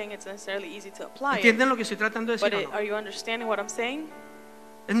 I'm not saying it's necessarily easy to apply it. ¿Entienden lo que estoy tratando de But decir o no? are you understanding what I'm saying?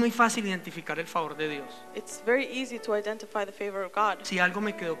 Es muy fácil identificar el favor de Dios. It's very easy to identify the favor of God. Si algo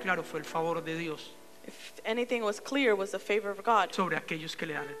me quedó claro fue el favor de Dios If anything was clear, was the favor of God sobre aquellos que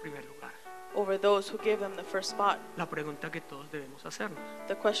le dan el primer lugar. over those who give him the first spot. La pregunta que todos debemos hacernos.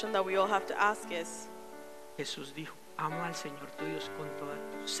 The question that we all have to ask is, Jesús dijo, ama al Señor tu Dios con todo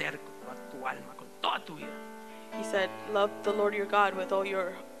tu ser, con toda tu alma, con toda tu vida. he said, love the Lord your God with all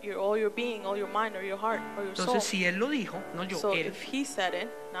your being, all your mind, or your heart, or your soul. Entonces, si Él lo dijo, no yo, So Él, if he said it,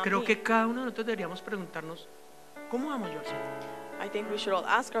 not creo me, que cada uno de nosotros deberíamos preguntarnos, ¿cómo amo yo al Señor? I think we should all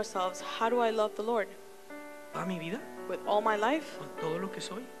ask ourselves, how do I love the Lord? ¿Toda mi vida? With all my life, ¿Con todo lo que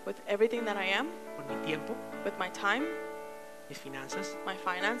soy? with everything that I am, ¿Con mi tiempo? with my time, ¿Mis finanzas? my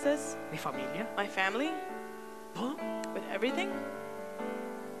finances, ¿Mi familia? my family, ¿Todo? with everything?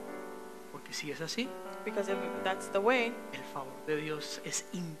 Porque si es así, Because if that's the way, el favor de Dios es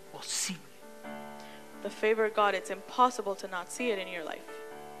imposible. the favor of God, it's impossible to not see it in your life.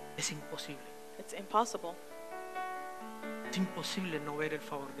 Es imposible. It's impossible. Es imposible no ver el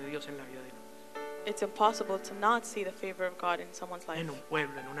favor de Dios en la vida de uno. It's impossible to not see the favor of God in someone's life, En un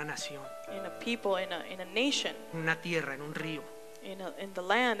pueblo, en una nación, in a people, in a nation, en una tierra, en un río. in the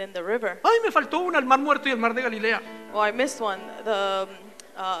land, in the river. Ay, me faltó una, el mar muerto y el mar de Galilea. Oh, I missed one. The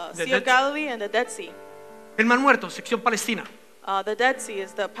The Sea of Dead- Galilee and the Dead Sea. El mar muerto, sección Palestina. The Dead Sea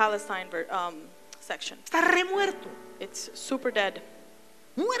is the Palestine section. Está re muerto, It's super dead.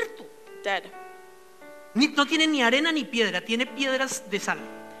 muerto. Dead. No tiene ni arena ni piedra, tiene piedras de sal.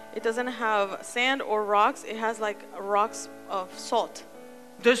 It doesn't have sand or rocks. It has like rocks of salt.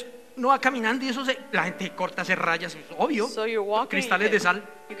 Entonces uno va caminando y la gente corta, hace rayas, es obvio. So you're walking, Cristales de sal.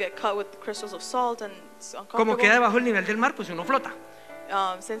 you get cut with crystals of salt, and it's Como queda uncomfortable. debajo del nivel del mar, pues uno flota.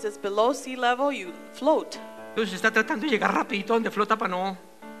 Since it's below sea level, you float. Entonces está tratando de llegar rapidito donde flota para no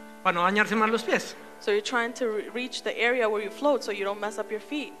dañarse más los pies. So you're trying to reach the area where you float, so you don't mess up your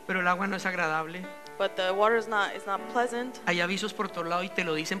feet. Pero el agua no es agradable. But the water is not pleasant. Hay avisos por todos lados y te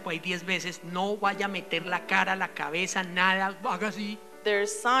lo dicen por ahí 10 veces. No vaya a meter la cara, la cabeza, nada, haga así. There's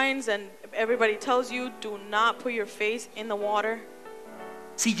signs, and everybody tells you, do not put your face in the water.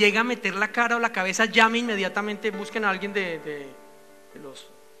 Si llega a meter la cara o la cabeza, llame inmediatamente, busquen a alguien de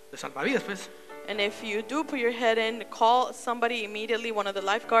salvavidas, pues. And if you do put your head in, call somebody immediately, one of the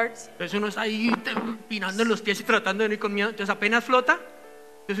lifeguards. Entonces uno está ahí pinando en los pies y tratando de venir con miedo. Entonces apenas flota,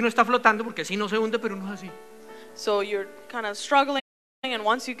 entonces uno está flotando porque si no se hunde, pero uno es así. So you're kind of struggling, and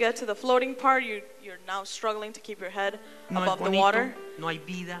once you get to the floating part, you're now struggling to keep your head No es above the bonito, water. no hay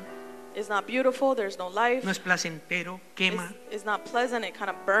vida, It's not beautiful, there's no life. no es placentero, quema, It's not pleasant, it kind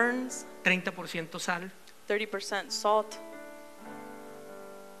of burns. 30% sal, 30% salt.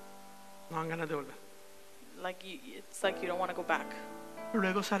 no dan ganas de volver. It's like you don't want to go back.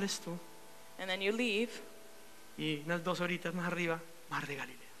 Luego sales tú And then you leave. y unas 2 horitas más arriba, mar de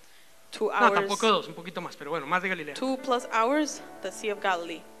Galilea. 2 No, hours. tampoco 2, un poquito más, pero bueno, mar de Galilea. 2+ hours, the Sea of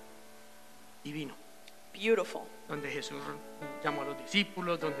Galilee. Divino, Beautiful. donde Jesús llamó a los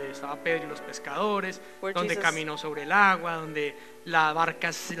discípulos, donde estaba Pedro y los pescadores, Where donde Jesus- caminó sobre el agua, donde las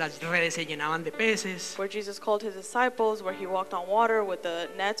barcas, las redes se llenaban de peces. Where Jesus called his disciples, where he walked on water, where the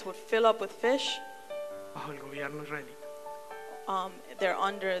nets would fill up with fish. Bajo el gobierno israelita. They're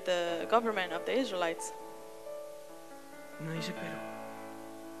under the government of the Israelites. Uno dice, pero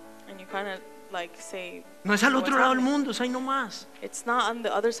And you kind of like say, no es al what's otro lado del happening? mundo, es ahí nomás. It's not on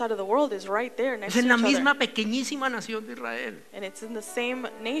the other side of the world, it's right there next Es to en la each misma other. pequeñísima nación de Israel, And it's in the same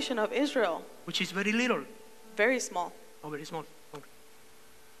nation of Israel, which is very little, very small. or very small. Okay.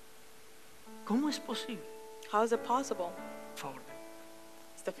 ¿Cómo es posible? How is it possible? Por favor,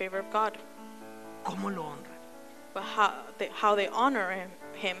 It's the favor of God. ¿cómo lo honran? But how they honor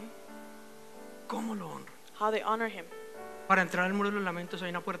him, ¿Cómo lo honran? how they honor him. Para entrar al muro de los lamentos hay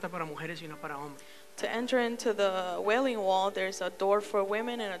una puerta para mujeres y una para hombres. To enter into the wailing wall, there's a door for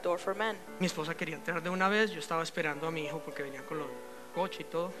women and a door for men. Mi esposa quería entrar de una vez, yo estaba esperando a mi hijo porque venía con coche y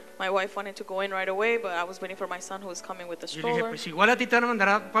todo. My wife wanted to go in right away, but I was waiting for my son who was coming with the Y yo le dije, stroller. pues igual a ti te van a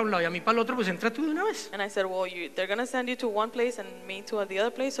mandar para un lado y a mí para el otro, pues entra tú de una vez. And I said, well, they're going to send you to one place and me to the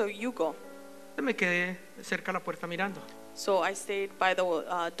other place, so you go. Entonces me quedé cerca a la puerta mirando. So I stayed by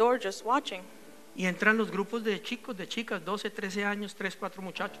the door just watching. Y entran los grupos de chicos, de chicas, 12, 13 años, 3, 4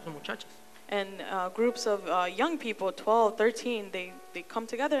 muchachos o muchachas. And groups of young people, 12, 13, they come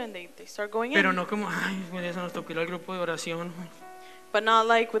together and they start going Pero in. no como, ay, eso nos tocó ir al grupo de oración. But not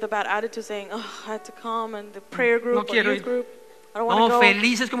like with a bad attitude saying, oh, I had to come and the prayer group No or quiero youth ir. group. I don't want to No, go.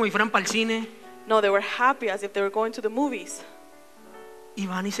 felices como si fueran para el cine. No, they were happy as if they were going to the movies. Y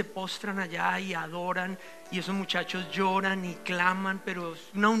van y se postran allá y adoran. Y esos muchachos lloran y claman. Pero es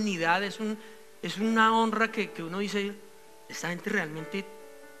una unidad, es una honra que uno dice, esta gente realmente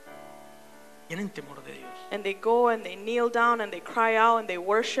tienen temor de Dios. And they go and they kneel down and they cry out and they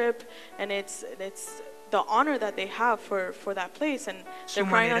worship, and it's the honor that they have for that place, and Su they're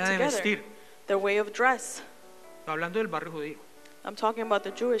crying manera out de together. vestir. Their way of dress. Hablando del barrio judío. I'm talking about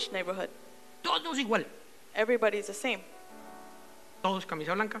the Jewish neighborhood. Todos igual. Everybody's the same. Todos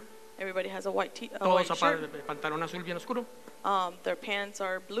camisa blanca. Everybody has a white Todos shirt. pantalón azul bien oscuro. Their pants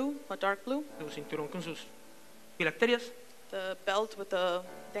are blue, a dark blue. Su cinturón con sus filacterias. The belt with the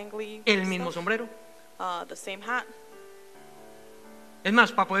dangly El mismo stuff. sombrero. The same hat. Es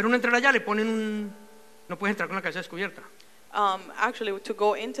más, para poder uno entrar allá le ponen no puedes entrar con la cabeza descubierta. Actually, to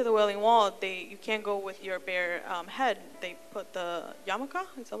go into the Wailing Wall, you can't go with your bare head. They put the yarmulke,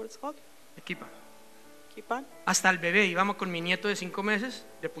 is that what it's called? Equipa. Kippah. Hasta el bebé, íbamos con mi nieto de 5 meses,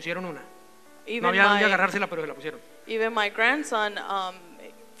 le pusieron una. No Even había dónde my, agarrársela, pero se la pusieron. even my grandson,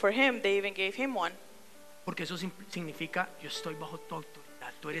 for him, they even gave him one. Porque eso significa, yo estoy bajo tu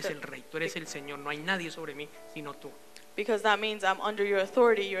autoridad, tú eres el rey, tú eres el Señor, no hay nadie sobre mí, sino tú. Because that means I'm under your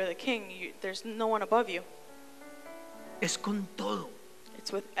authority, you're the king, there's no one above you. Es con todo,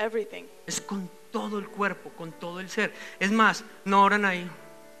 It's with everything. es con todo el cuerpo, con todo el ser. Es más, no oran ahí.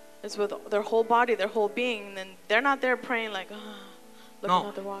 It's with their whole body, their whole being, and they're not there praying like, looking No,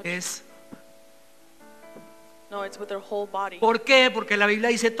 at the watch. es. No, it's with their whole body. ¿Por qué? Porque la Biblia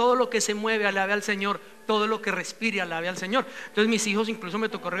dice todo lo que se mueve alabe al Señor, todo lo que respire alabe al Señor. Entonces mis hijos incluso me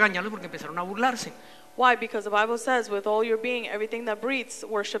tocó regañarlos porque empezaron a burlarse. Why? Because the Bible says, with all your being, everything that breathes,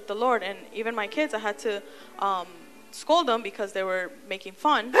 worship the Lord. And even my kids, I had to scold them because they were making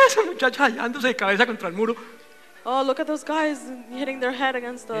fun. Esa muchacha hallándose de cabeza contra el muro. Oh, look at those guys hitting their head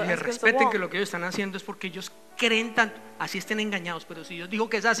against the, Y dije, against the respeten wall. que lo que ellos están haciendo es porque ellos creen tanto, así estén engañados, pero si Dios dijo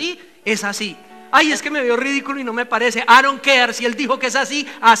que es así, es así. Ay, es que me veo ridículo y no me parece. I don't care, si Él dijo que es así,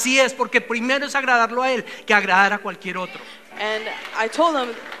 así es, porque primero es agradarlo a Él que agradar a cualquier otro. And I told them,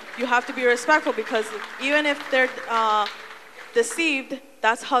 you have to be respectful because even if they're deceived,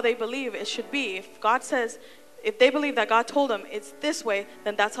 that's how they believe it should be. If God says, if they believe that God told them it's this way,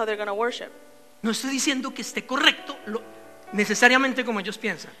 then that's how they're going to worship. No estoy diciendo que esté correcto necesariamente como ellos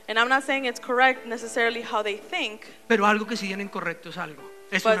piensan, And I'm not saying it's correct necessarily how they think, pero algo que si tienen correcto es algo.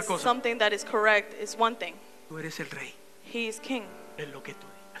 Es una but cosa, something that is correct is one thing. tú eres el rey, He's king. es lo que tú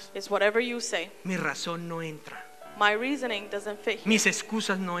digas. It's whatever you say. Mi razón no entra, My reasoning doesn't fit here. mis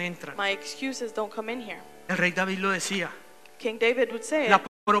excusas no entran. My excuses don't come in here. El rey David lo decía, King David would say la it.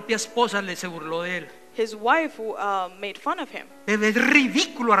 propia esposa se burló de él. His wife made fun of him. Te ves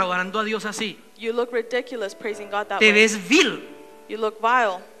ridículo adorando a Dios así, You look ridiculous praising God that te way. ves vil. You look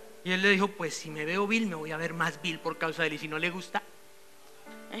vile. Y él le dijo, pues si me veo vil, me voy a ver más vil por causa de él. Y si no le gusta,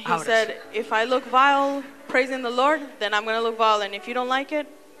 And he Ahora said, if I look vile praising the Lord, then I'm going to look vile. And if you don't like it,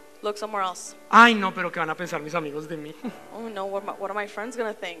 look somewhere else. ay no, pero ¿qué van a pensar mis amigos de mí? Oh no, what are my friends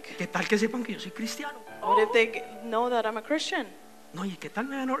going to think? ¿Qué tal que sepan que yo soy cristiano? What if they know that I'm a Christian? No, ¿y qué tal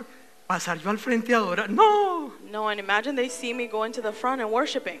me van a pasar yo al frente a adorar? No. No, and imagine they see me going to the front and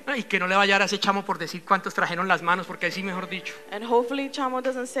worshiping. Y que no le vaya a dar a ese chamo por decir cuántos trajeron las manos, porque ahí sí mejor dicho. And hopefully Chamo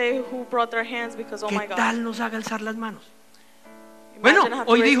doesn't say who brought their hands because, oh ¿Qué my God. tal nos haga alzar las manos? Imagine Bueno, I have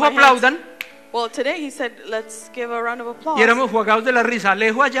to hoy raise dijo my hands. aplaudan Well, today he said, let's give a round of applause. y éramos jugados de la risa.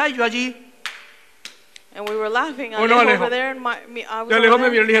 Alejo allá y yo allí. And we were laughing. Oh, no, Alejo Alejo. over there and I was Y Alejo over me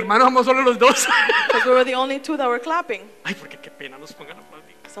miró y there le dije, hermano, somos solo los dos. because we were the only two that were clapping. Ay, porque qué pena nos pongan a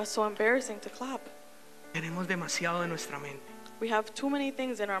aplaudir. Because that's so embarrassing to clap. Tenemos demasiado de nuestra mente, We have too many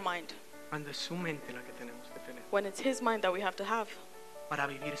things in our mind cuando es su mente la que tenemos que tener when it's his mind that we have to have para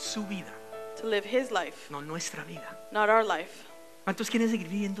vivir su vida, to live his life, no nuestra vida. not our life. ¿Cuántos quieren seguir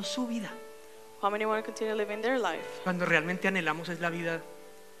viviendo su vida? How many want to continue living their life? Cuando realmente anhelamos es la vida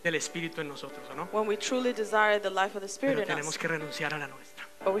del Espíritu en nosotros, ¿o no? When we truly desire the life of the Spirit Pero in tenemos us. que renunciar a la nuestra.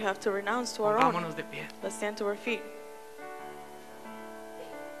 But we have to renounce to our own. Pongámonos de pie. Let's stand to our feet.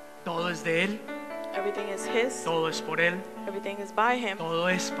 Todo es de Él, Everything is His. todo es por Él, Everything is by Him. todo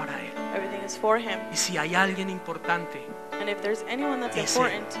es para Él. Everything is for Him. Y si hay alguien importante, And if there's anyone that's Es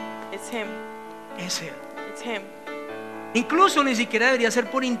important, it's Him. es Él. It's Him. Incluso ni siquiera debería ser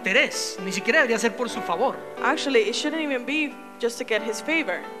por interés, ni siquiera debería ser por su favor. Actually, it shouldn't even be just to get His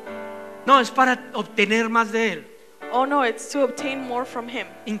favor. No, es para obtener más de Él. Oh no, it's to obtain more from Him.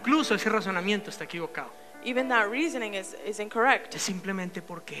 Incluso ese razonamiento está equivocado. Even that reasoning is incorrect. Es simplemente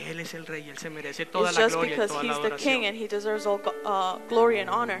porque Él es el Rey, Él se merece toda It's la just gloria y because toda la He's the King adoración. and He deserves all glory and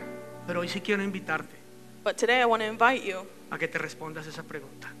honor. Pero hoy sí quiero invitarte But today I want to invite you a que te respondas esa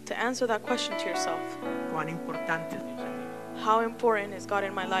pregunta. to answer that question to yourself. ¿Cuán importante es Dios en mi vida? How important is God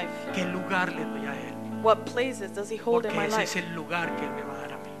in my life? ¿Qué lugar le doy a Él? What places does He hold in Porque my ese life? es el lugar que Él me va a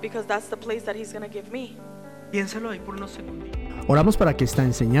dar a mí. Because that's the place that He's going to give me. Piénsalo ahí por unos segunditos. Oramos para que esta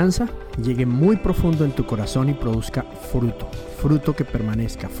enseñanza llegue muy profundo en tu corazón y produzca fruto que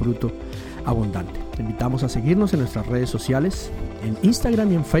permanezca, fruto abundante. Te invitamos a seguirnos en nuestras redes sociales, en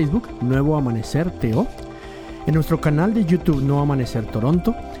Instagram y en Facebook, Nuevo Amanecer TO, en nuestro canal de YouTube Nuevo Amanecer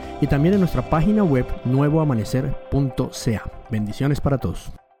Toronto y también en nuestra página web nuevoamanecer.ca. Bendiciones para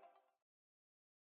todos.